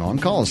working on,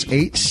 call us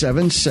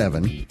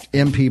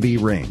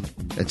 877-MPB-RING.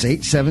 That's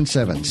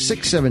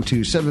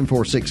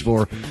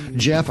 877-672-7464.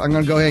 Jeff, I'm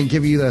going to go ahead and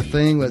give you the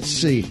thing. Let's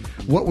see.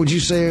 What would you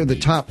say are the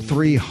top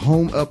 3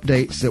 home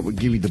updates that would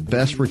give you the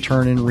best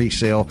return in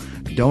resale?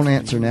 Don't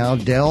answer now.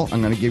 Dell,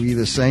 I'm going to give you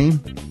the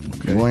same.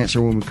 Okay. We'll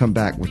answer when we come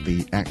back with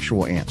the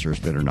actual answers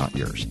that are not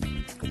yours.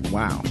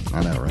 Wow.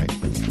 I know, right?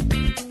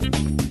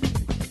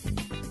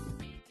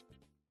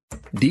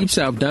 Deep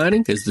South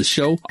Dining is the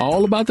show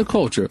all about the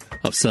culture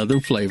of Southern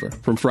flavor.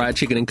 From fried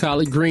chicken and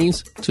collard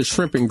greens to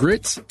shrimp and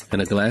grits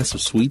and a glass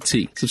of sweet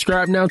tea.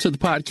 Subscribe now to the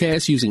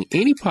podcast using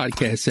any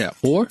podcast app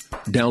or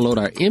download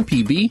our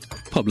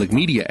MPB public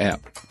media app.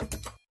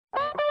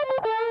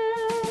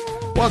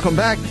 Welcome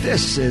back.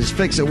 This is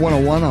Fix It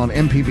 101 on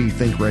MPB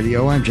Think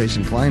Radio. I'm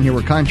Jason Klein here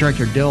with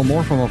contractor Dell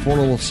Moore from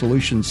Affordable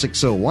Solutions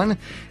 601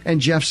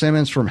 and Jeff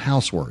Simmons from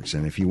Houseworks.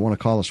 And if you want to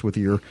call us with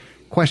your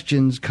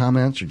questions,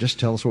 comments, or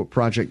just tell us what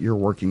project you're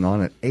working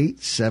on at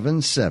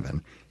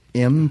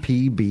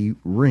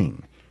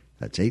 877-MPB-RING.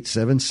 That's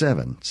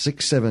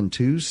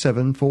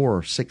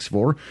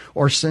 877-672-7464.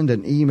 Or send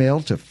an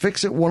email to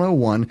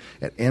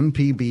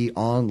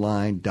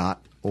fixit101@mpbonline.org.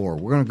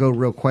 We're going to go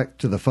real quick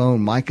to the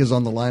phone. Mike is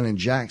on the line in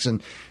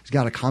Jackson. He's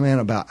got a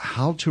comment about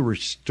how to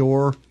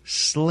restore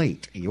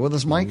slate. Are you with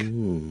us, Mike?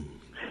 Ooh.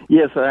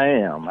 Yes, I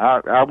am.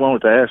 I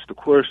wanted to ask the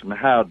question,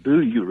 how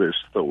do you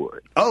restore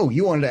it? Oh,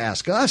 you wanted to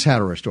ask us how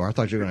to restore. I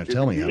thought you were going to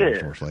tell me how to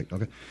restore slate.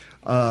 Okay.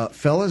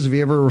 Fellas, have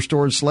you ever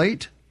restored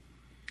slate?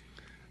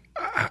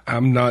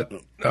 I'm not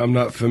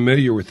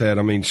familiar with that.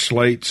 I mean,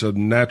 slate's a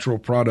natural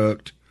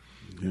product.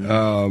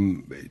 Yeah.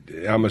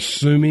 I'm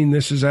assuming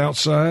this is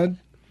outside?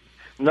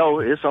 No,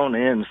 it's on the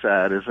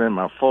inside. It's in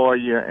my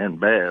foyer and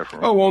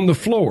bathroom. Oh, on the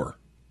floor?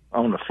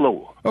 On the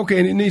floor. Okay,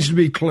 and it needs to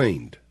be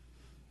cleaned.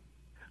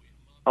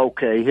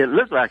 Okay, it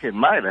looked like it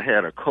might have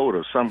had a coat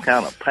of some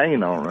kind of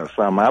paint on it or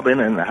something. I've been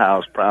in the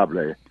house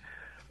probably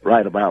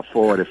right about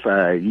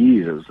 45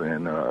 years,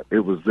 and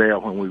it was there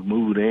when we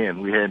moved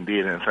in. We hadn't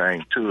did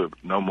anything to it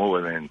no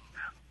more than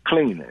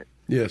clean it.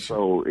 Yes.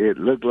 So it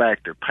looked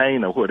like the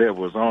paint or whatever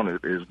was on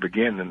it is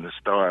beginning to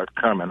start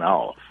coming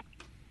off.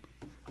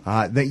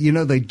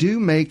 They do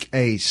make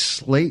a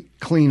slate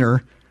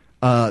cleaner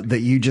that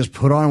you just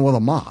put on with a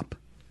mop.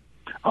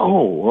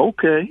 Oh,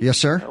 okay. Yes,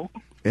 sir.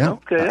 Yeah.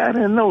 Okay, I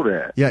didn't know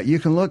that. Yeah, you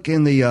can look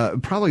in the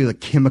probably the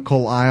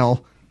chemical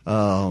aisle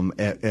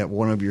at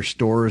one of your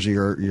stores,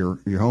 your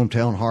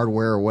hometown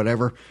hardware or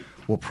whatever.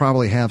 Will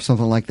probably have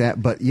something like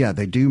that. But yeah,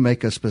 they do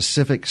make a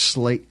specific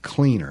slate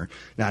cleaner.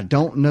 Now, I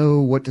don't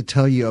know what to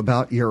tell you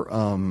about your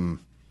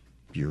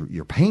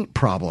paint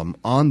problem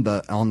on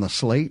the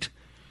slate.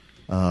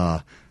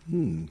 Man,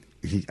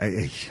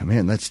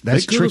 that's they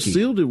could tricky. have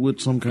sealed it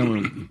with some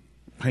kind of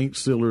paint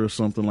sealer or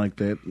something like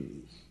that,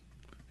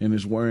 and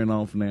it's wearing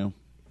off now.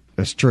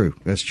 That's true.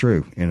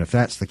 And if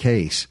that's the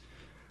case,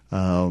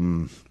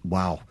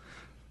 wow,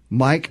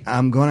 Mike,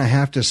 I'm going to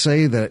have to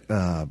say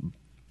that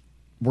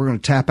we're going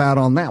to tap out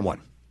on that one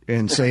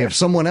and say if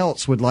someone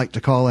else would like to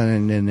call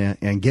in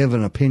and give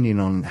an opinion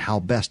on how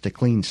best to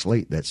clean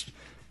slate that's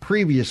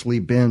previously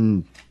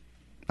been,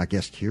 I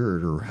guess,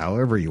 cured or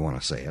however you want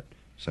to say it.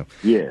 So,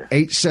 yeah.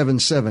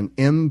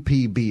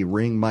 877-MPB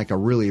ring. Mike, I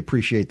really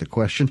appreciate the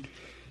question.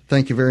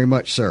 Thank you very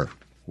much, sir.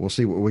 We'll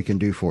see what we can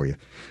do for you.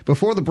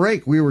 Before the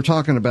break, we were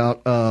talking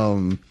about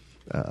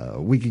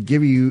we could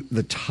give you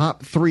the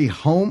top 3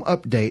 home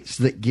updates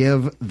that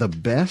give the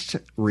best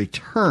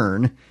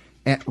return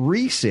at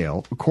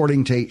resale,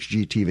 according to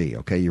HGTV.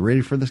 Okay, you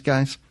ready for this,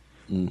 guys?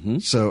 Mm-hmm.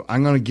 So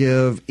I'm going to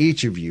give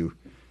each of you,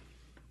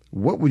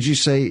 what would you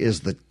say is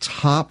the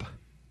top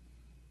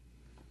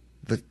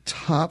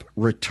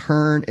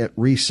return at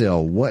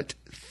resale? What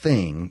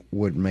thing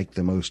would make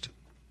the most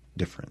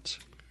difference?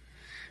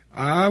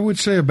 I would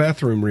say a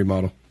bathroom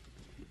remodel.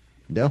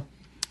 Dell?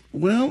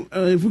 Well,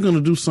 if we're going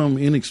to do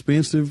something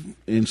inexpensive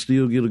and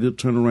still get a good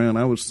turnaround,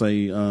 I would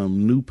say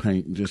new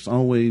paint. Just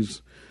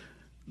always,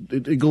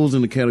 it goes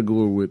in the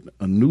category with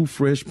a new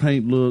fresh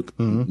paint look,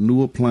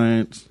 new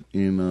appliance,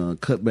 and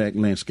cut back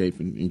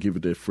landscaping and give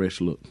it that fresh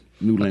look.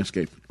 New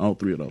landscaping, all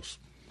 3 of those.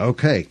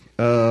 Okay,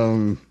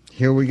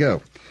 here we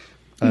go.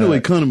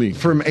 Economy.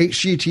 From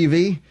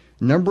HGTV,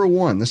 number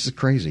 1, this is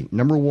crazy.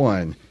 Number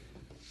 1,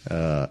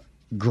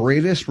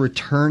 greatest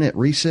return at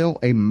resale,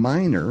 a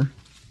minor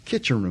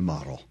kitchen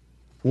remodel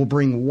will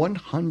bring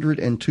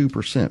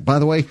 102%. By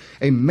the way,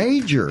 a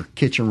major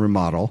kitchen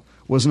remodel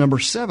was number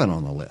 7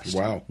 on the list.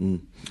 Wow.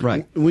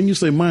 Right. When you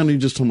say minor, you're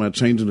just talking about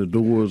changing the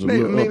doors.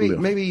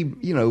 Maybe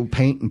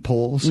paint and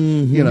pulls,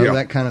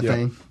 that kind of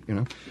thing.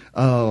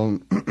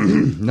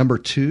 Number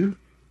 2,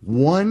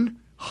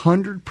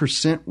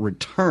 100%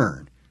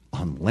 return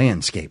on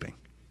landscaping.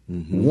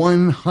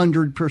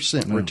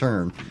 100%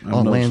 return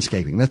on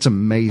landscaping. That's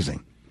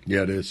amazing.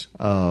 Yeah, it is.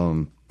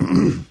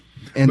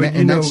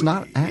 That's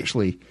not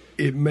actually.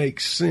 It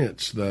makes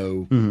sense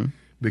though,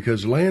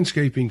 because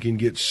landscaping can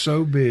get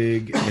so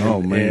big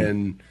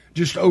and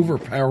just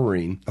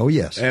overpowering. Oh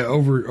yes,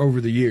 over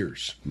the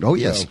years. Oh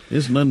yes, so,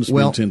 it's nothing to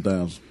spend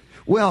 $10,000.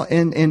 Well,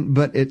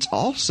 but it's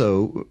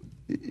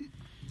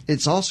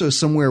also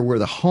somewhere where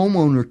the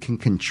homeowner can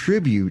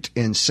contribute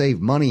and save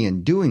money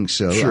in doing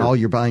so. Sure. All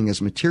you're buying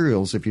is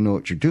materials if you know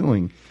what you're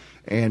doing,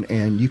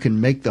 and you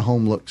can make the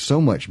home look so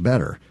much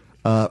better.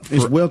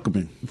 It's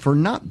welcoming for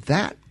not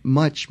that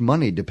much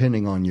money,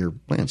 depending on your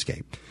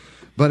landscape.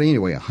 But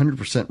anyway,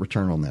 100%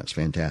 return on that's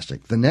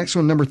fantastic. The next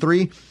one, number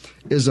 3,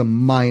 is a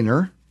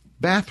minor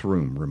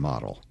bathroom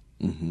remodel.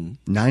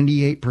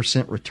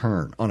 98%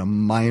 return on a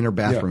minor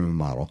bathroom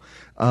remodel.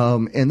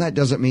 And that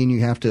doesn't mean you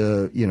have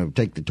to,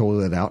 take the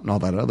toilet out and all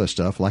that other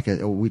stuff. Like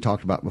we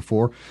talked about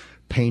before,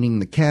 painting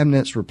the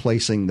cabinets,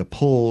 replacing the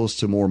pulls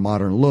to more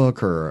modern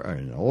look or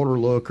an older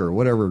look or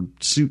whatever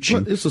suits you.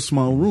 Well, it's a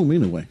small room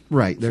anyway.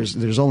 Right.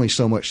 There's only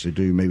so much to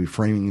do, maybe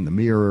framing the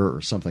mirror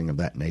or something of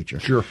that nature.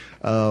 Sure.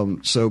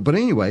 But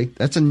anyway,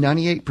 that's a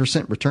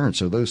 98% return.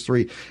 So those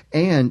 3.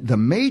 And the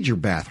major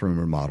bathroom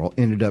remodel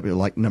ended up at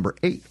like number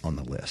 8 on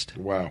the list.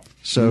 Wow.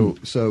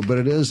 But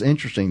it is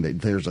interesting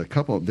that there's a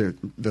couple of the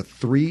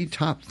 3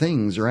 top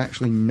things are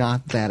actually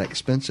not that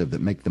expensive that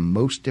make the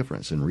most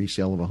difference in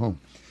resale of a home.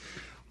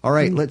 All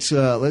right,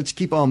 let's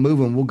keep on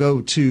moving. We'll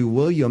go to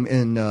William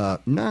and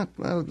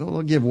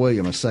we'll give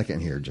William a second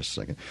here, just a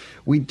second.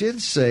 We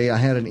did say I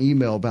had an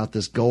email about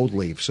this gold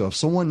leaf. So if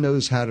someone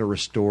knows how to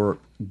restore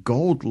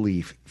gold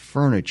leaf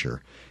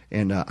furniture,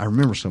 and I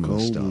remember some of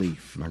this stuff. Gold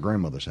leaf. My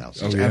grandmother's house.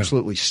 It's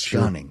absolutely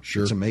stunning.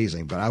 Sure. It's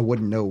amazing, but I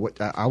wouldn't know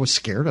what. I was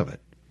scared of it.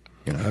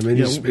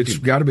 It's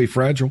got to be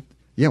fragile.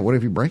 Yeah. What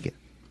if you break it?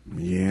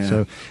 Yeah.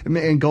 So,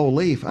 and gold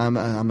leaf,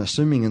 I'm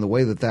assuming in the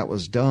way that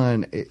was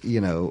done,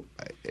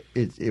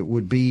 it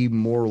would be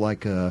more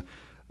like a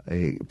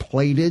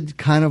plated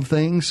kind of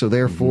thing. So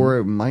therefore,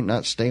 it might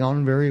not stay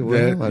on very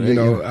well.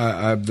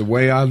 The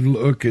way I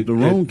look at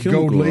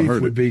gold leaf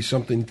would be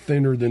something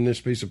thinner than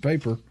this piece of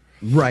paper,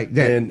 right?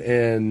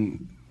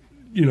 And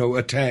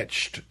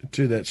attached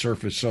to that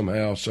surface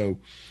somehow. So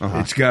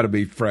it's got to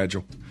be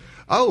fragile.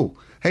 Oh.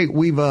 Hey,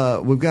 we've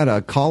got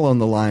a call on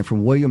the line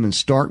from William in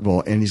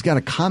Starkville, and he's got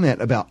a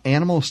comment about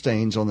animal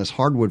stains on this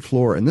hardwood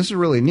floor, and this is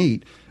really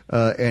neat.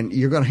 And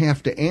you're going to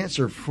have to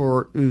answer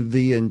for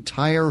the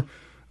entire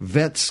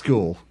vet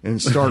school in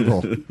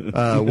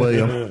Starkville,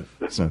 William.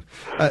 So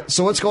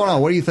what's going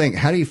on? What do you think?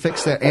 How do you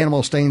fix that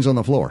animal stains on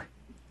the floor?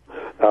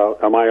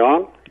 Am I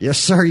on? Yes,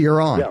 sir,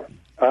 you're on. Yeah.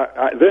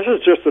 This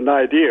is just an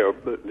idea.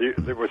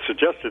 It was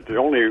suggested the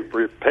only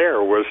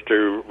repair was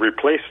to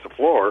replace the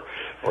floor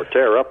or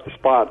tear up the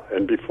spot.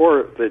 And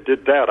before they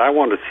did that, I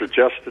want to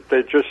suggest that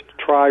they just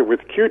try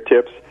with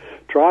Q-tips,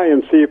 try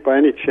and see if by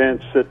any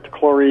chance that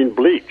chlorine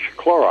bleach,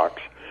 Clorox,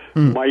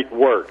 might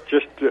work.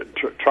 Just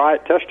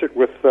test it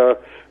with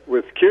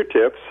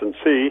Q-tips and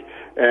see.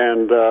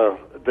 And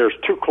there's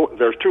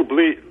two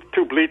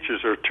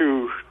bleaches or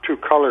two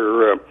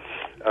color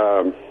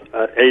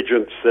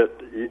agents that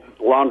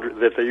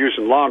they use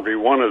in laundry.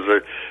 One is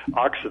a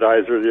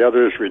oxidizer, the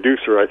other is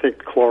reducer. I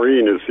think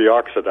chlorine is the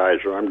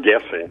oxidizer, I'm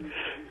guessing.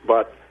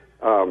 But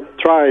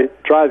try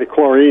the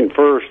chlorine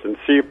first and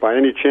see if by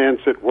any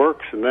chance it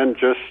works, and then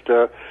just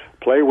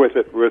play with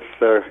it with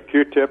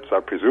Q-tips.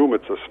 I presume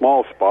it's a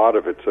small spot.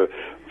 If it's a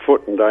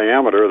foot in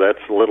diameter,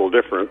 that's a little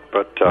different,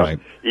 but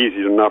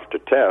easy enough to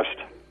test.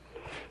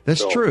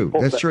 That's true.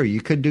 That's true.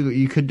 You could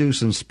do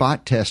some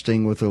spot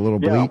testing with a little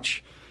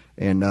bleach.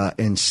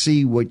 And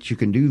see what you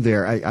can do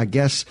there. I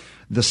guess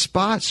the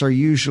spots are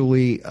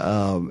usually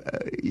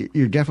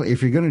you're definitely,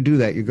 if you're going to do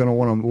that, you're going to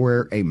want to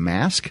wear a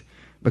mask,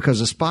 because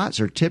the spots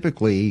are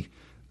typically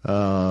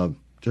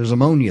there's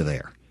ammonia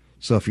there.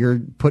 So if you're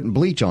putting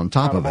bleach on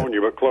top of it,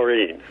 ammonia, but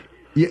chlorine.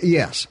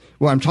 Yes.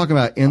 Well, I'm talking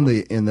about in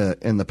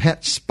the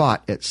pet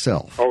spot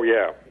itself. Oh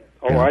yeah.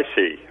 Oh, I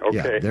see.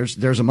 Okay. Yeah,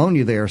 there's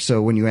ammonia there,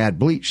 so when you add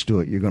bleach to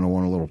it, you're going to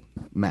want a little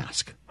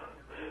mask.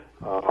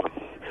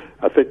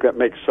 I think that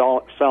makes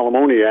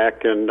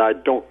salmoniac, and I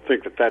don't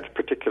think that that's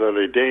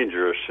particularly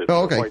dangerous. It's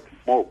white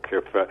smoke.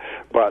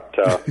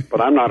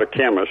 But I'm not a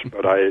chemist,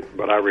 but I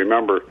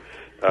remember.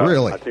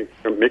 Really? I think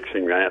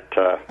mixing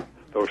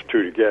those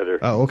two together.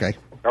 Oh, okay.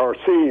 Or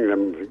seeing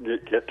them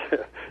get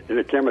in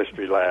a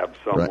chemistry lab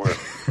somewhere. Right.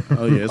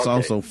 Oh yeah, it's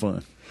also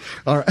fun.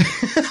 All right.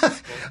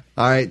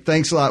 All right.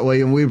 Thanks a lot,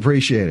 William. We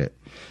appreciate it.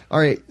 All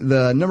right,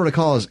 the number to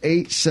call is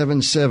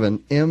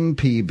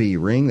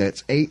 877-MPB-RING.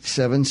 That's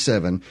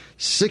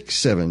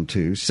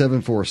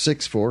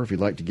 877-672-7464 if you'd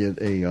like to get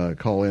a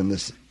call in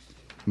this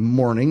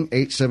morning,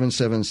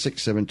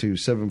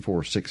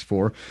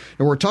 877-672-7464.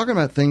 And we're talking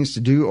about things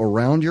to do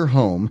around your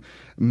home.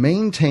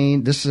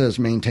 This says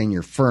maintain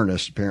your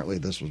furnace. Apparently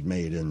this was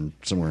made in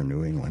somewhere in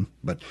New England,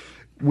 but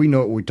we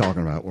know what we're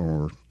talking about when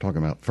we're talking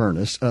about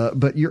furnace.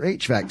 But your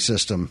HVAC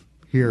system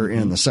here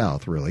in the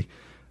South, really.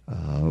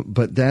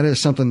 But that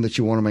is something that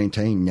you want to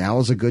maintain. Now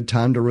is a good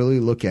time to really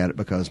look at it,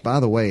 because, by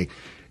the way,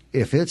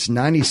 if it's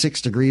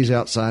 96 degrees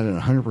outside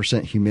and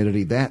 100%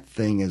 humidity, that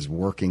thing is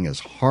working as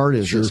hard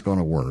as it's going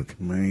to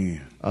work. Man.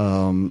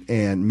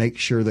 And make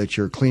sure that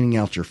you're cleaning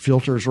out your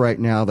filters right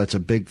now. That's a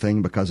big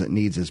thing, because it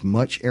needs as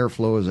much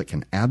airflow as it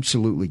can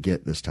absolutely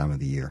get this time of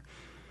the year.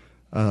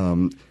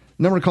 Number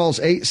to call is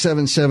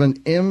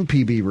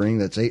 877-MPB-RING.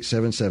 That's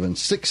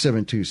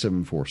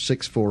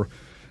 877-672-7464.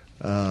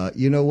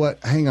 You know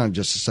what? Hang on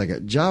just a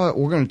second. Java,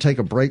 we're going to take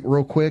a break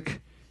real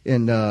quick.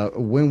 And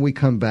when we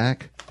come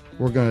back,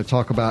 we're going to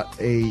talk about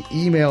a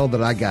email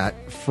that I got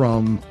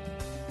from,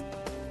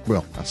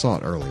 well, I saw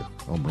it earlier.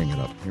 I'll bring it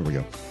up. Here we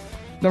go.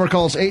 Number to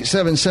call is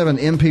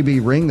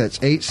 877-MPB-RING. That's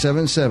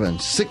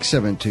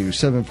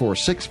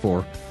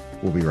 877-672-7464.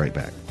 We'll be right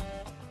back.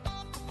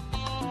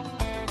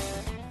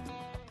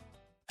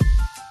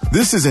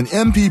 This is an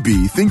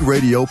MPB Think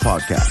Radio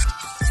podcast.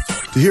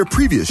 To hear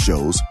previous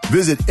shows,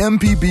 visit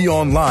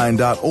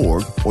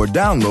mpbonline.org or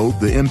download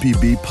the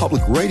MPB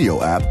Public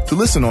Radio app to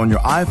listen on your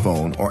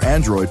iPhone or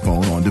Android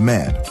phone on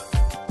demand.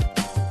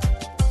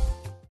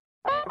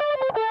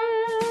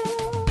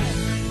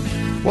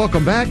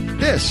 Welcome back.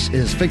 This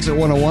is Fix It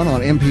 101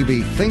 on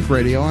MPB Think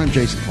Radio. I'm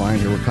Jason Klein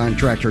here with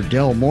contractor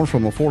Del Moore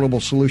from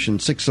Affordable Solution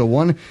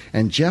 601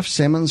 and Jeff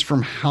Simmons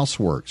from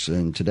Houseworks.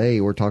 And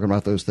today we're talking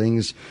about those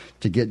things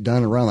to get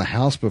done around the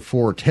house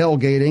before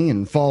tailgating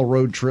and fall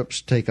road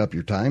trips take up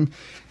your time.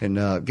 And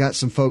got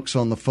some folks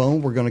on the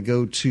phone. We're going to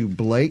go to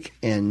Blake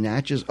and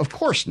Natchez. Of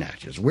course,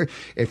 Natchez.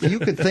 If you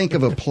could think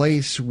of a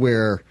place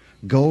where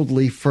Gold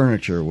Leaf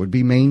Furniture would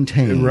be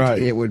maintained,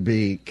 it would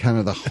be kind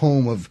of the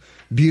home of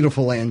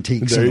beautiful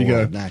antiques in the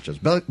world, Natchez.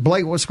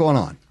 Blake, what's going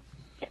on?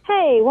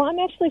 Hey, well, I'm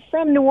actually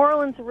from New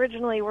Orleans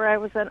originally, where I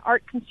was an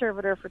art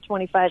conservator for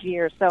 25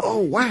 years.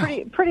 So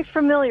I'm pretty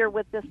familiar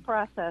with this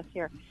process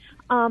here.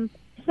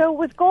 So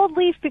with Gold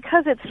Leaf,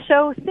 because it's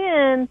so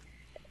thin,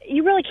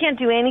 you really can't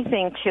do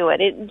anything to it.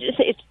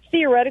 It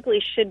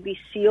theoretically should be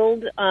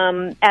sealed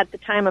at the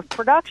time of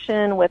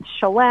production with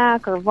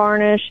shellac or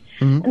varnish.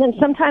 Mm-hmm. And then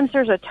sometimes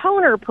there's a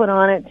toner put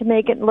on it to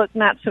make it look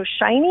not so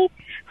shiny.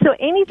 So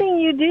anything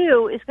you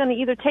do is going to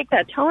either take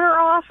that toner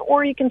off,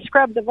 or you can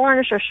scrub the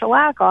varnish or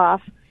shellac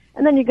off,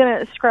 and then you're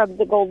going to scrub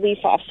the Gold Leaf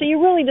off. So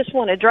you really just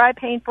want a dry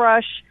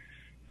paintbrush.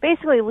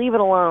 Basically, leave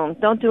it alone.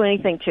 Don't do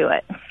anything to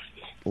it.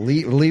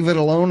 Leave it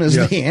alone is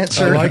the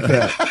answer. I like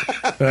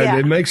that.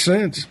 It makes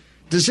sense.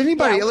 Does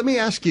anybody? Let me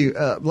ask you,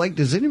 Blake.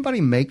 Does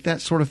anybody make that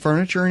sort of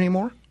furniture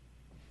anymore?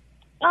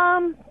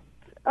 You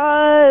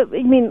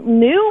mean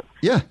new?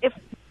 Yeah.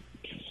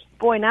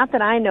 Boy, not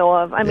that I know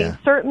of. I mean,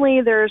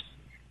 certainly there's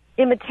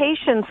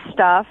imitation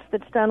stuff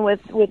that's done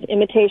with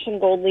imitation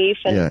gold leaf,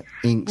 and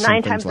inks 9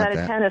 and times things out like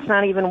of that. 10, it's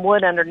not even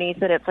wood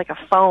underneath it. It's like a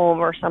foam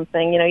or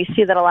something. You know, you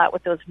see that a lot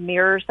with those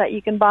mirrors that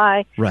you can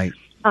buy. Right.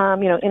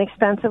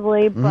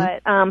 Inexpensively,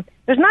 but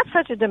there's not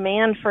such a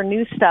demand for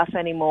new stuff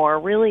anymore.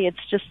 Really, it's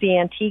just the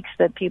antiques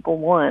that people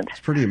want. It's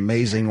pretty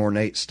amazing,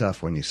 ornate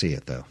stuff when you see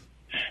it, though.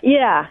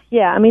 Yeah.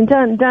 I mean,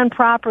 done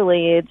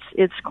properly,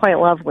 it's quite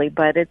lovely,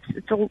 but it's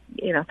a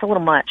little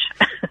much.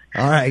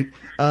 All right.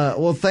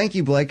 Well, thank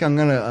you, Blake. I'm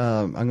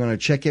gonna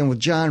check in with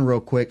John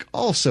real quick,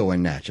 also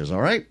in Natchez. All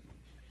right.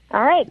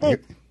 All right.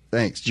 Thanks.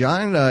 Thanks,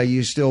 John.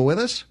 You still with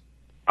us?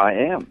 I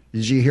am.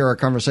 Did you hear our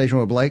conversation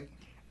with Blake?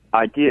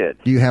 I did.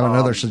 Do you have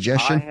another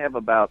suggestion? I have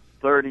about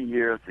 30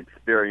 years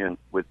experience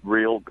with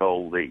real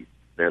gold leaf.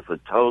 There's a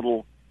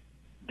total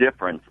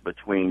difference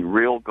between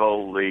real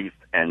gold leaf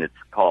and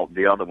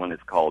the other one is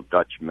called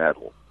Dutch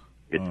metal.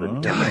 It's a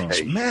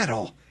Dutch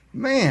metal.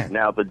 Man.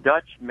 Now, the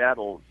Dutch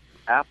metal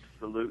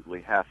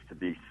absolutely has to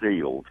be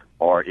sealed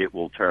or it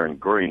will turn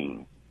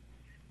green.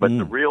 But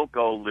the real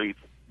gold leaf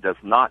does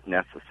not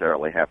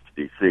necessarily have to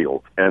be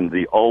sealed, and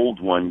the old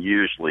one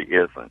usually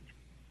isn't.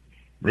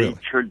 Really? The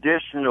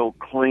traditional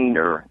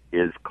cleaner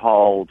is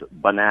called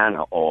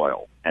banana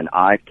oil, and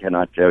I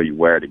cannot tell you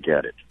where to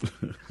get it.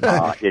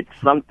 It's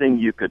something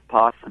you could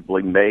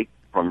possibly make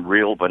from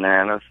real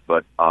bananas,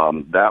 but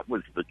that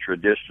was the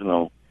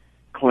traditional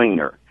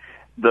cleaner.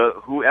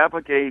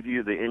 Whoever gave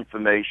you the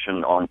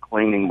information on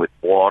cleaning with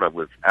water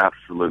was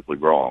absolutely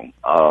wrong.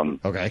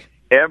 Okay.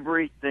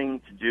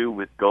 Everything to do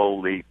with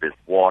gold leaf is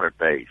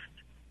water-based.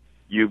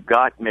 You've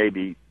got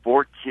maybe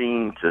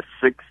 14 to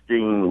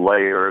 16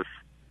 layers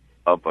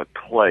of a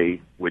clay,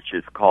 which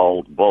is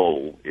called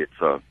bowl. It's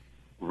a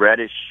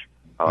reddish,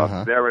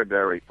 very,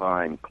 very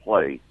fine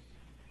clay.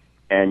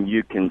 And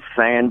you can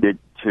sand it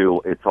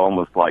till it's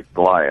almost like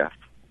glass.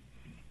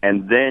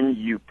 And then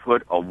you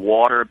put a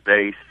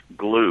water-based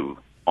glue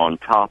on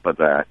top of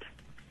that.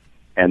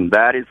 And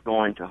that is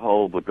going to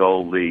hold the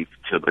gold leaf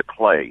to the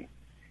clay.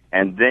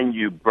 And then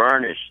you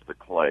burnish the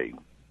clay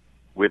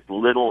with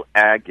little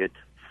agate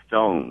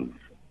stones,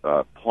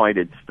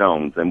 pointed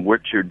stones. And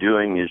what you're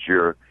doing is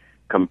you're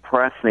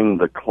compressing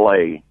the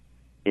clay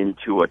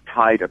into a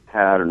tighter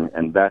pattern,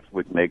 and that's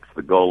what makes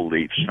the gold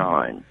leaf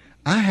shine.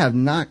 I have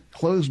not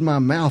closed my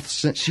mouth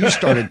since you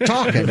started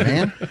talking,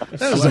 man.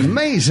 That was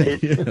amazing.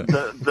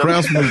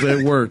 Craftsman's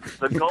at work.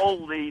 The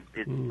gold leaf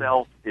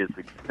itself is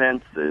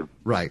expensive,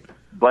 right?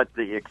 But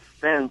the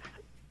expense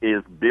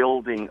is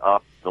building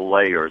up the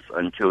layers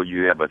until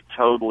you have a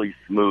totally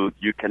smooth.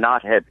 You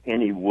cannot have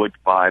any wood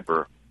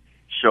fiber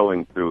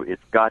showing through.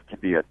 It's got to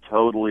be a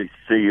totally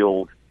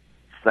sealed,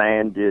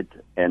 sanded,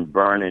 and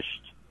burnished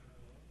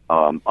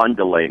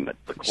underlayment.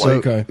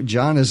 So,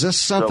 John, is this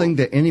something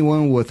that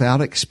anyone without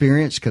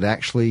experience could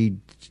actually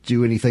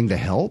do anything to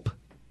help?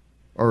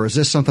 Or is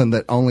this something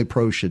that only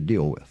pros should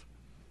deal with?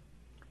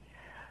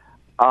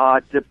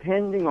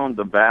 Depending on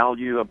the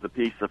value of the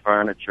piece of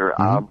furniture,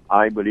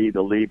 I would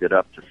either leave it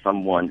up to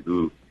someone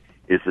who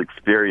is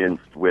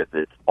experienced with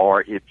it,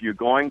 or if you're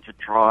going to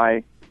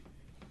try,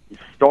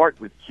 start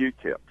with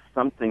Q-tips,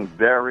 something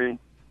very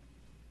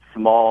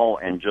small,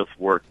 and just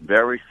work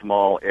very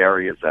small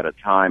areas at a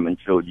time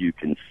until you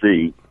can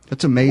see.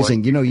 That's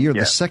amazing. You're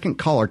the second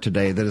caller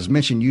today that has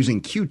mentioned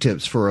using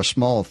Q-tips for a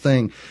small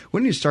thing.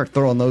 We need to start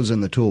throwing those in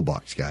the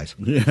toolbox, guys.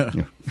 Yeah.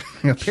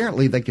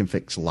 Apparently they can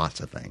fix lots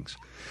of things.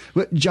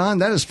 But, John,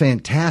 that is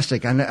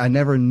fantastic. I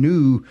never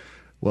knew,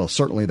 well,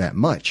 certainly that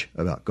much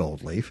about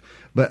gold leaf,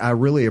 but I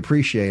really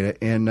appreciate it.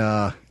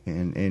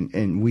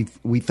 And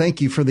we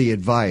thank you for the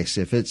advice.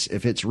 If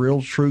it's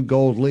real, true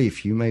gold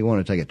leaf, you may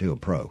want to take it to a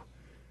pro.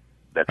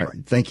 That's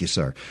right. Thank you,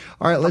 sir.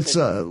 All right,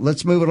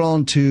 let's move it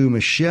on to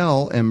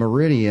Michelle and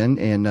Meridian,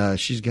 and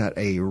she's got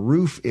a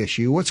roof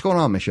issue. What's going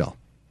on, Michelle?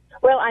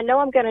 Well, I know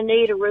I'm going to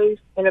need a roof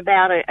in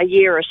about a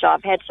year or so.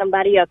 I've had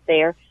somebody up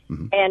there,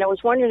 and I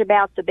was wondering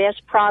about the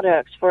best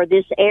products for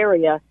this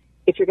area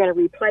if you're going to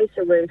replace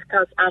a roof,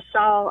 because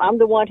I'm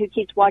the one who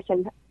keeps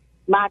watching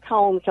Mike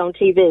Holmes on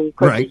TV.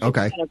 Right,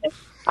 okay.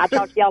 I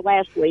talked to y'all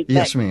last week.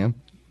 Yes, ma'am.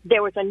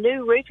 There was a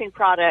new roofing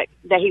product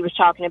that he was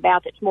talking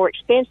about that's more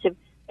expensive,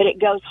 but it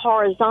goes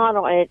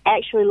horizontal, and it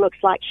actually looks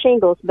like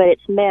shingles, but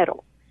it's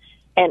metal.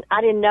 And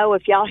I didn't know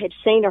if y'all had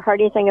seen or heard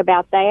anything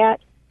about that,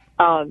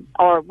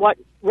 or what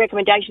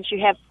recommendations you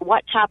have for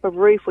what type of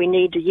roof we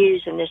need to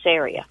use in this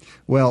area.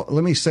 Well,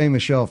 let me say,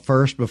 Michelle,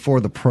 first, before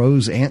the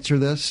pros answer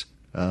this,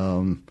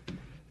 all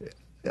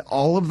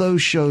of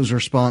those shows are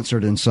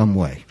sponsored in some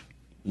way.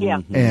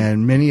 Yeah.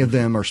 And many of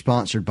them are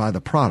sponsored by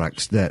the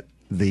products that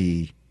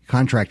the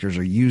contractors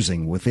are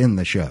using within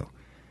the show.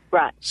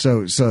 Right.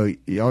 So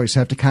you always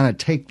have to kind of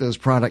take those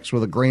products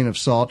with a grain of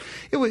salt.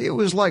 It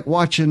was like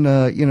watching,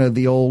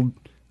 the old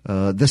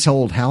this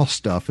old house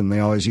stuff, and they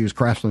always use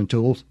Craftsman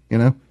tools,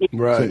 Right.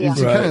 So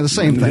it's kind of the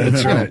same thing.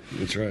 That's right.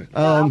 That's right.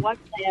 I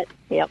watched that.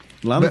 Yep.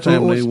 A lot of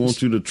times they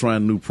want you to try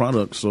new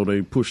products, so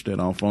they push that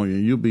off on you.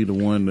 You'll be the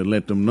one to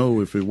let them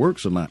know if it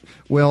works or not.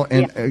 Well,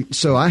 and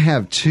so I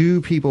have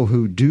two people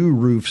who do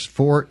roofs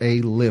for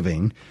a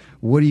living.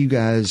 What do you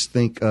guys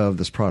think of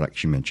this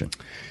product you mentioned?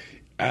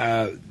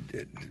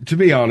 To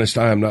be honest,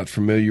 I am not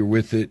familiar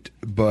with it,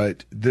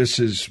 but this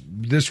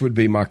would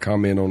be my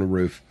comment on a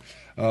roof.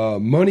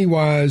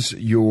 Money-wise,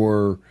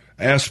 your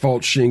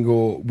asphalt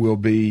shingle will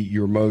be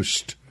your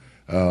most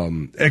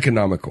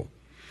economical.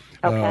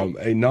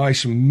 Okay. A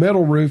nice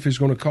metal roof is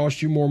going to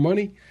cost you more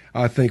money.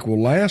 I think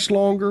will last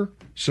longer.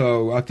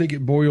 So I think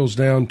it boils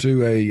down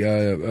to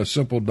a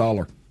simple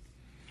dollar.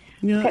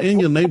 Yeah, in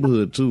your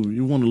neighborhood too.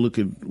 You want to look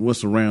at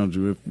what's around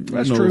you.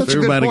 That's true. That's if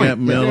everybody got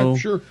metal, yeah,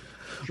 sure.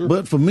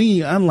 But for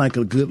me, I like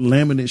a good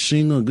laminate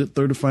shingle, a good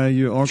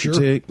 35-year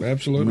architect. Sure,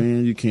 absolutely.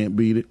 Man, you can't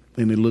beat it,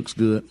 and it looks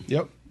good.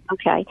 Yep.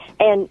 Okay.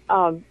 And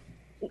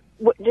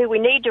do we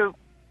need to,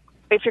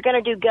 if you're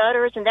going to do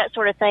gutters and that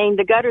sort of thing,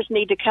 the gutters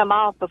need to come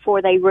off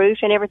before they roof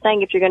and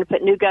everything if you're going to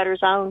put new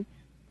gutters on?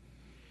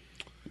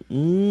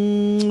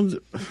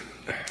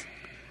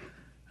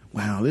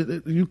 Wow.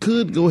 You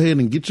could go ahead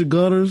and get your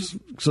gutters,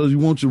 so you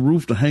want your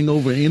roof to hang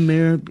over in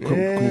there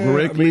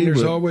correctly. I mean,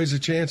 there's always a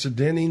chance of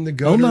denting the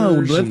gutters. Oh, no.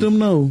 Let them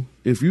know.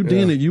 If you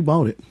dent it, you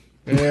bought it.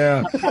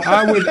 Yeah.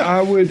 I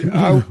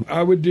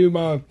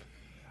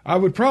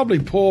would probably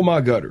pull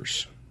my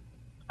gutters.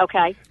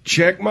 Okay.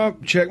 Check my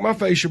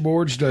fascia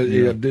boards.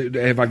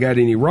 Have I got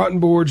any rotten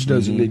boards?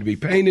 Does it need to be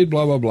painted?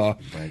 Blah, blah, blah.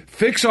 Right.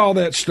 Fix all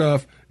that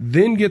stuff,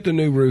 then get the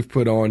new roof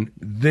put on,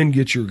 then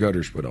get your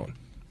gutters put on.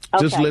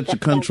 Okay. Just let your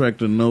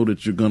contractor know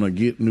that you're going to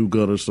get new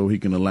gutters so he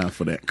can allow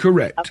for that.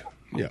 Correct. Okay.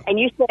 Yeah. And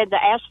you said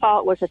the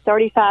asphalt was a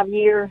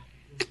 35-year?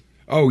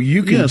 Oh,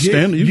 you can get a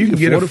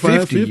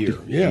 50-year.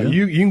 Yeah,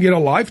 you can get a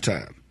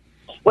lifetime.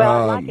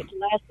 Well, I'd like it to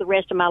last the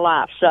rest of my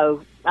life,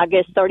 so I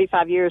guess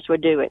 35 years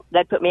would do it.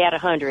 That'd put me at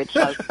 100,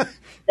 so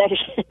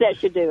that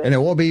should do it. And it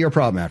won't be your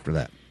problem after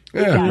that.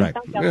 Yeah, right.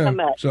 Thank you so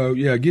much. So,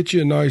 get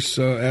you a nice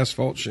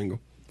asphalt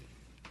shingle.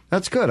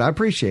 That's good. I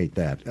appreciate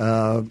that.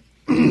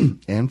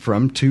 And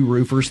from two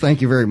roofers,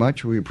 thank you very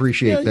much. We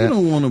appreciate that. You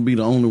don't want to be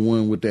the only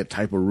one with that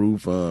type of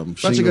roof.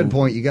 That's a good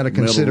point. You got to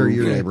consider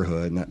your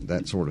neighborhood and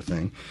that sort of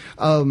thing.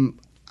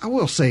 I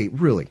will say,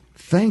 really,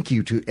 thank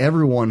you to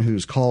everyone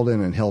who's called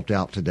in and helped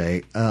out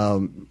today.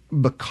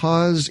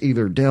 Because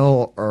either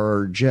Dell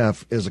or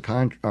Jeff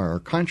are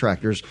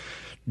contractors,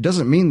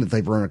 doesn't mean that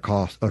they've run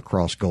across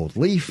Gold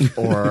Leaf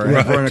or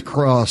have run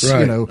across,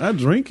 I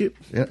drink it.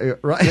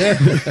 Right.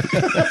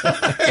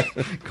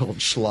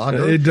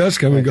 Goldschlager. It does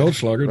come in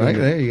Goldschlager. Right,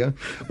 there you go.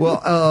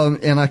 Well,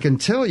 and I can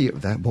tell you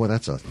that, boy,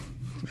 to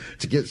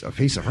get a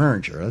piece of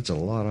furniture, that's a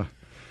lot of.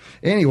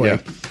 Anyway,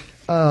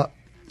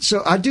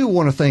 so I do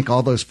want to thank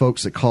all those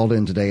folks that called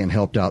in today and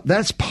helped out.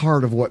 That's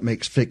part of what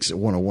makes Fix It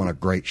 101 a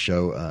great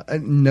show.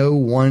 No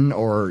one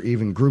or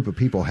even group of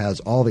people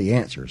has all the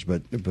answers,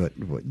 but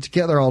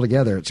all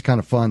together, it's kind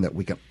of fun that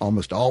we can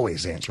almost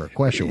always answer a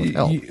question with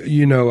help.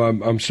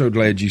 I'm so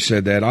glad you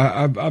said that.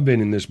 I've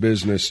been in this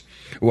business.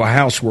 Well,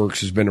 Houseworks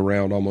has been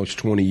around almost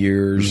 20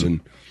 years,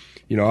 and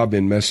I've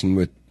been messing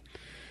with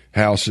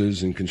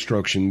houses and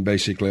construction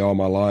basically all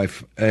my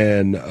life,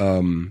 and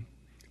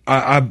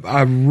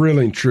I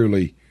really and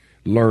truly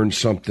learn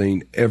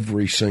something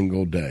every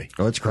single day.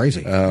 Oh, it's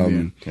crazy.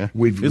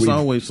 It's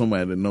always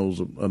somebody that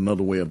knows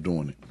another way of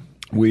doing it.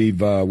 We've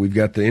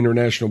got the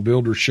International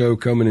Builder Show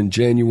coming in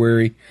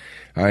January.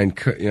 I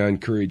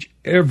encourage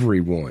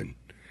everyone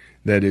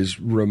that is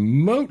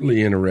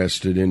remotely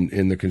interested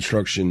in the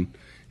construction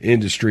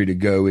industry to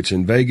go. It's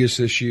in Vegas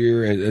this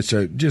year, and it's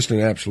just an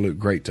absolute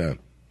great time.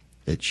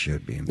 It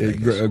should be in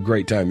Vegas. A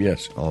great time,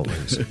 yes.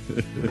 Always.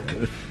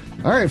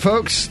 All right,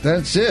 folks,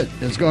 that's it.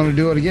 It's going to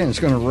do it again. It's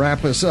going to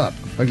wrap us up.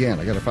 Again,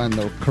 I got to find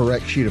the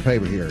correct sheet of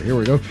paper here. Here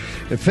we go.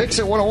 Fix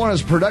It 101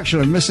 is a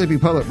production of Mississippi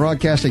Public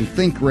Broadcasting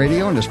Think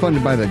Radio and is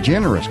funded by the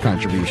generous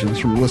contributions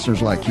from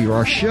listeners like you.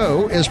 Our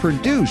show is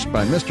produced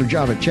by Mr.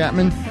 Java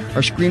Chapman.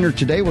 Our screener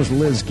today was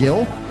Liz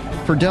Gill.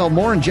 For Del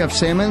Moore and Jeff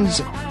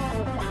Sammons,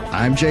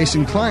 I'm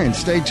Jason Klein.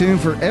 Stay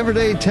tuned for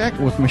Everyday Tech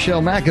with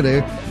Michelle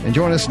McAdoo and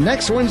join us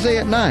next Wednesday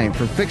at 9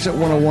 for Fix It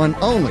 101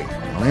 only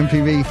on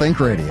MPB Think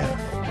Radio.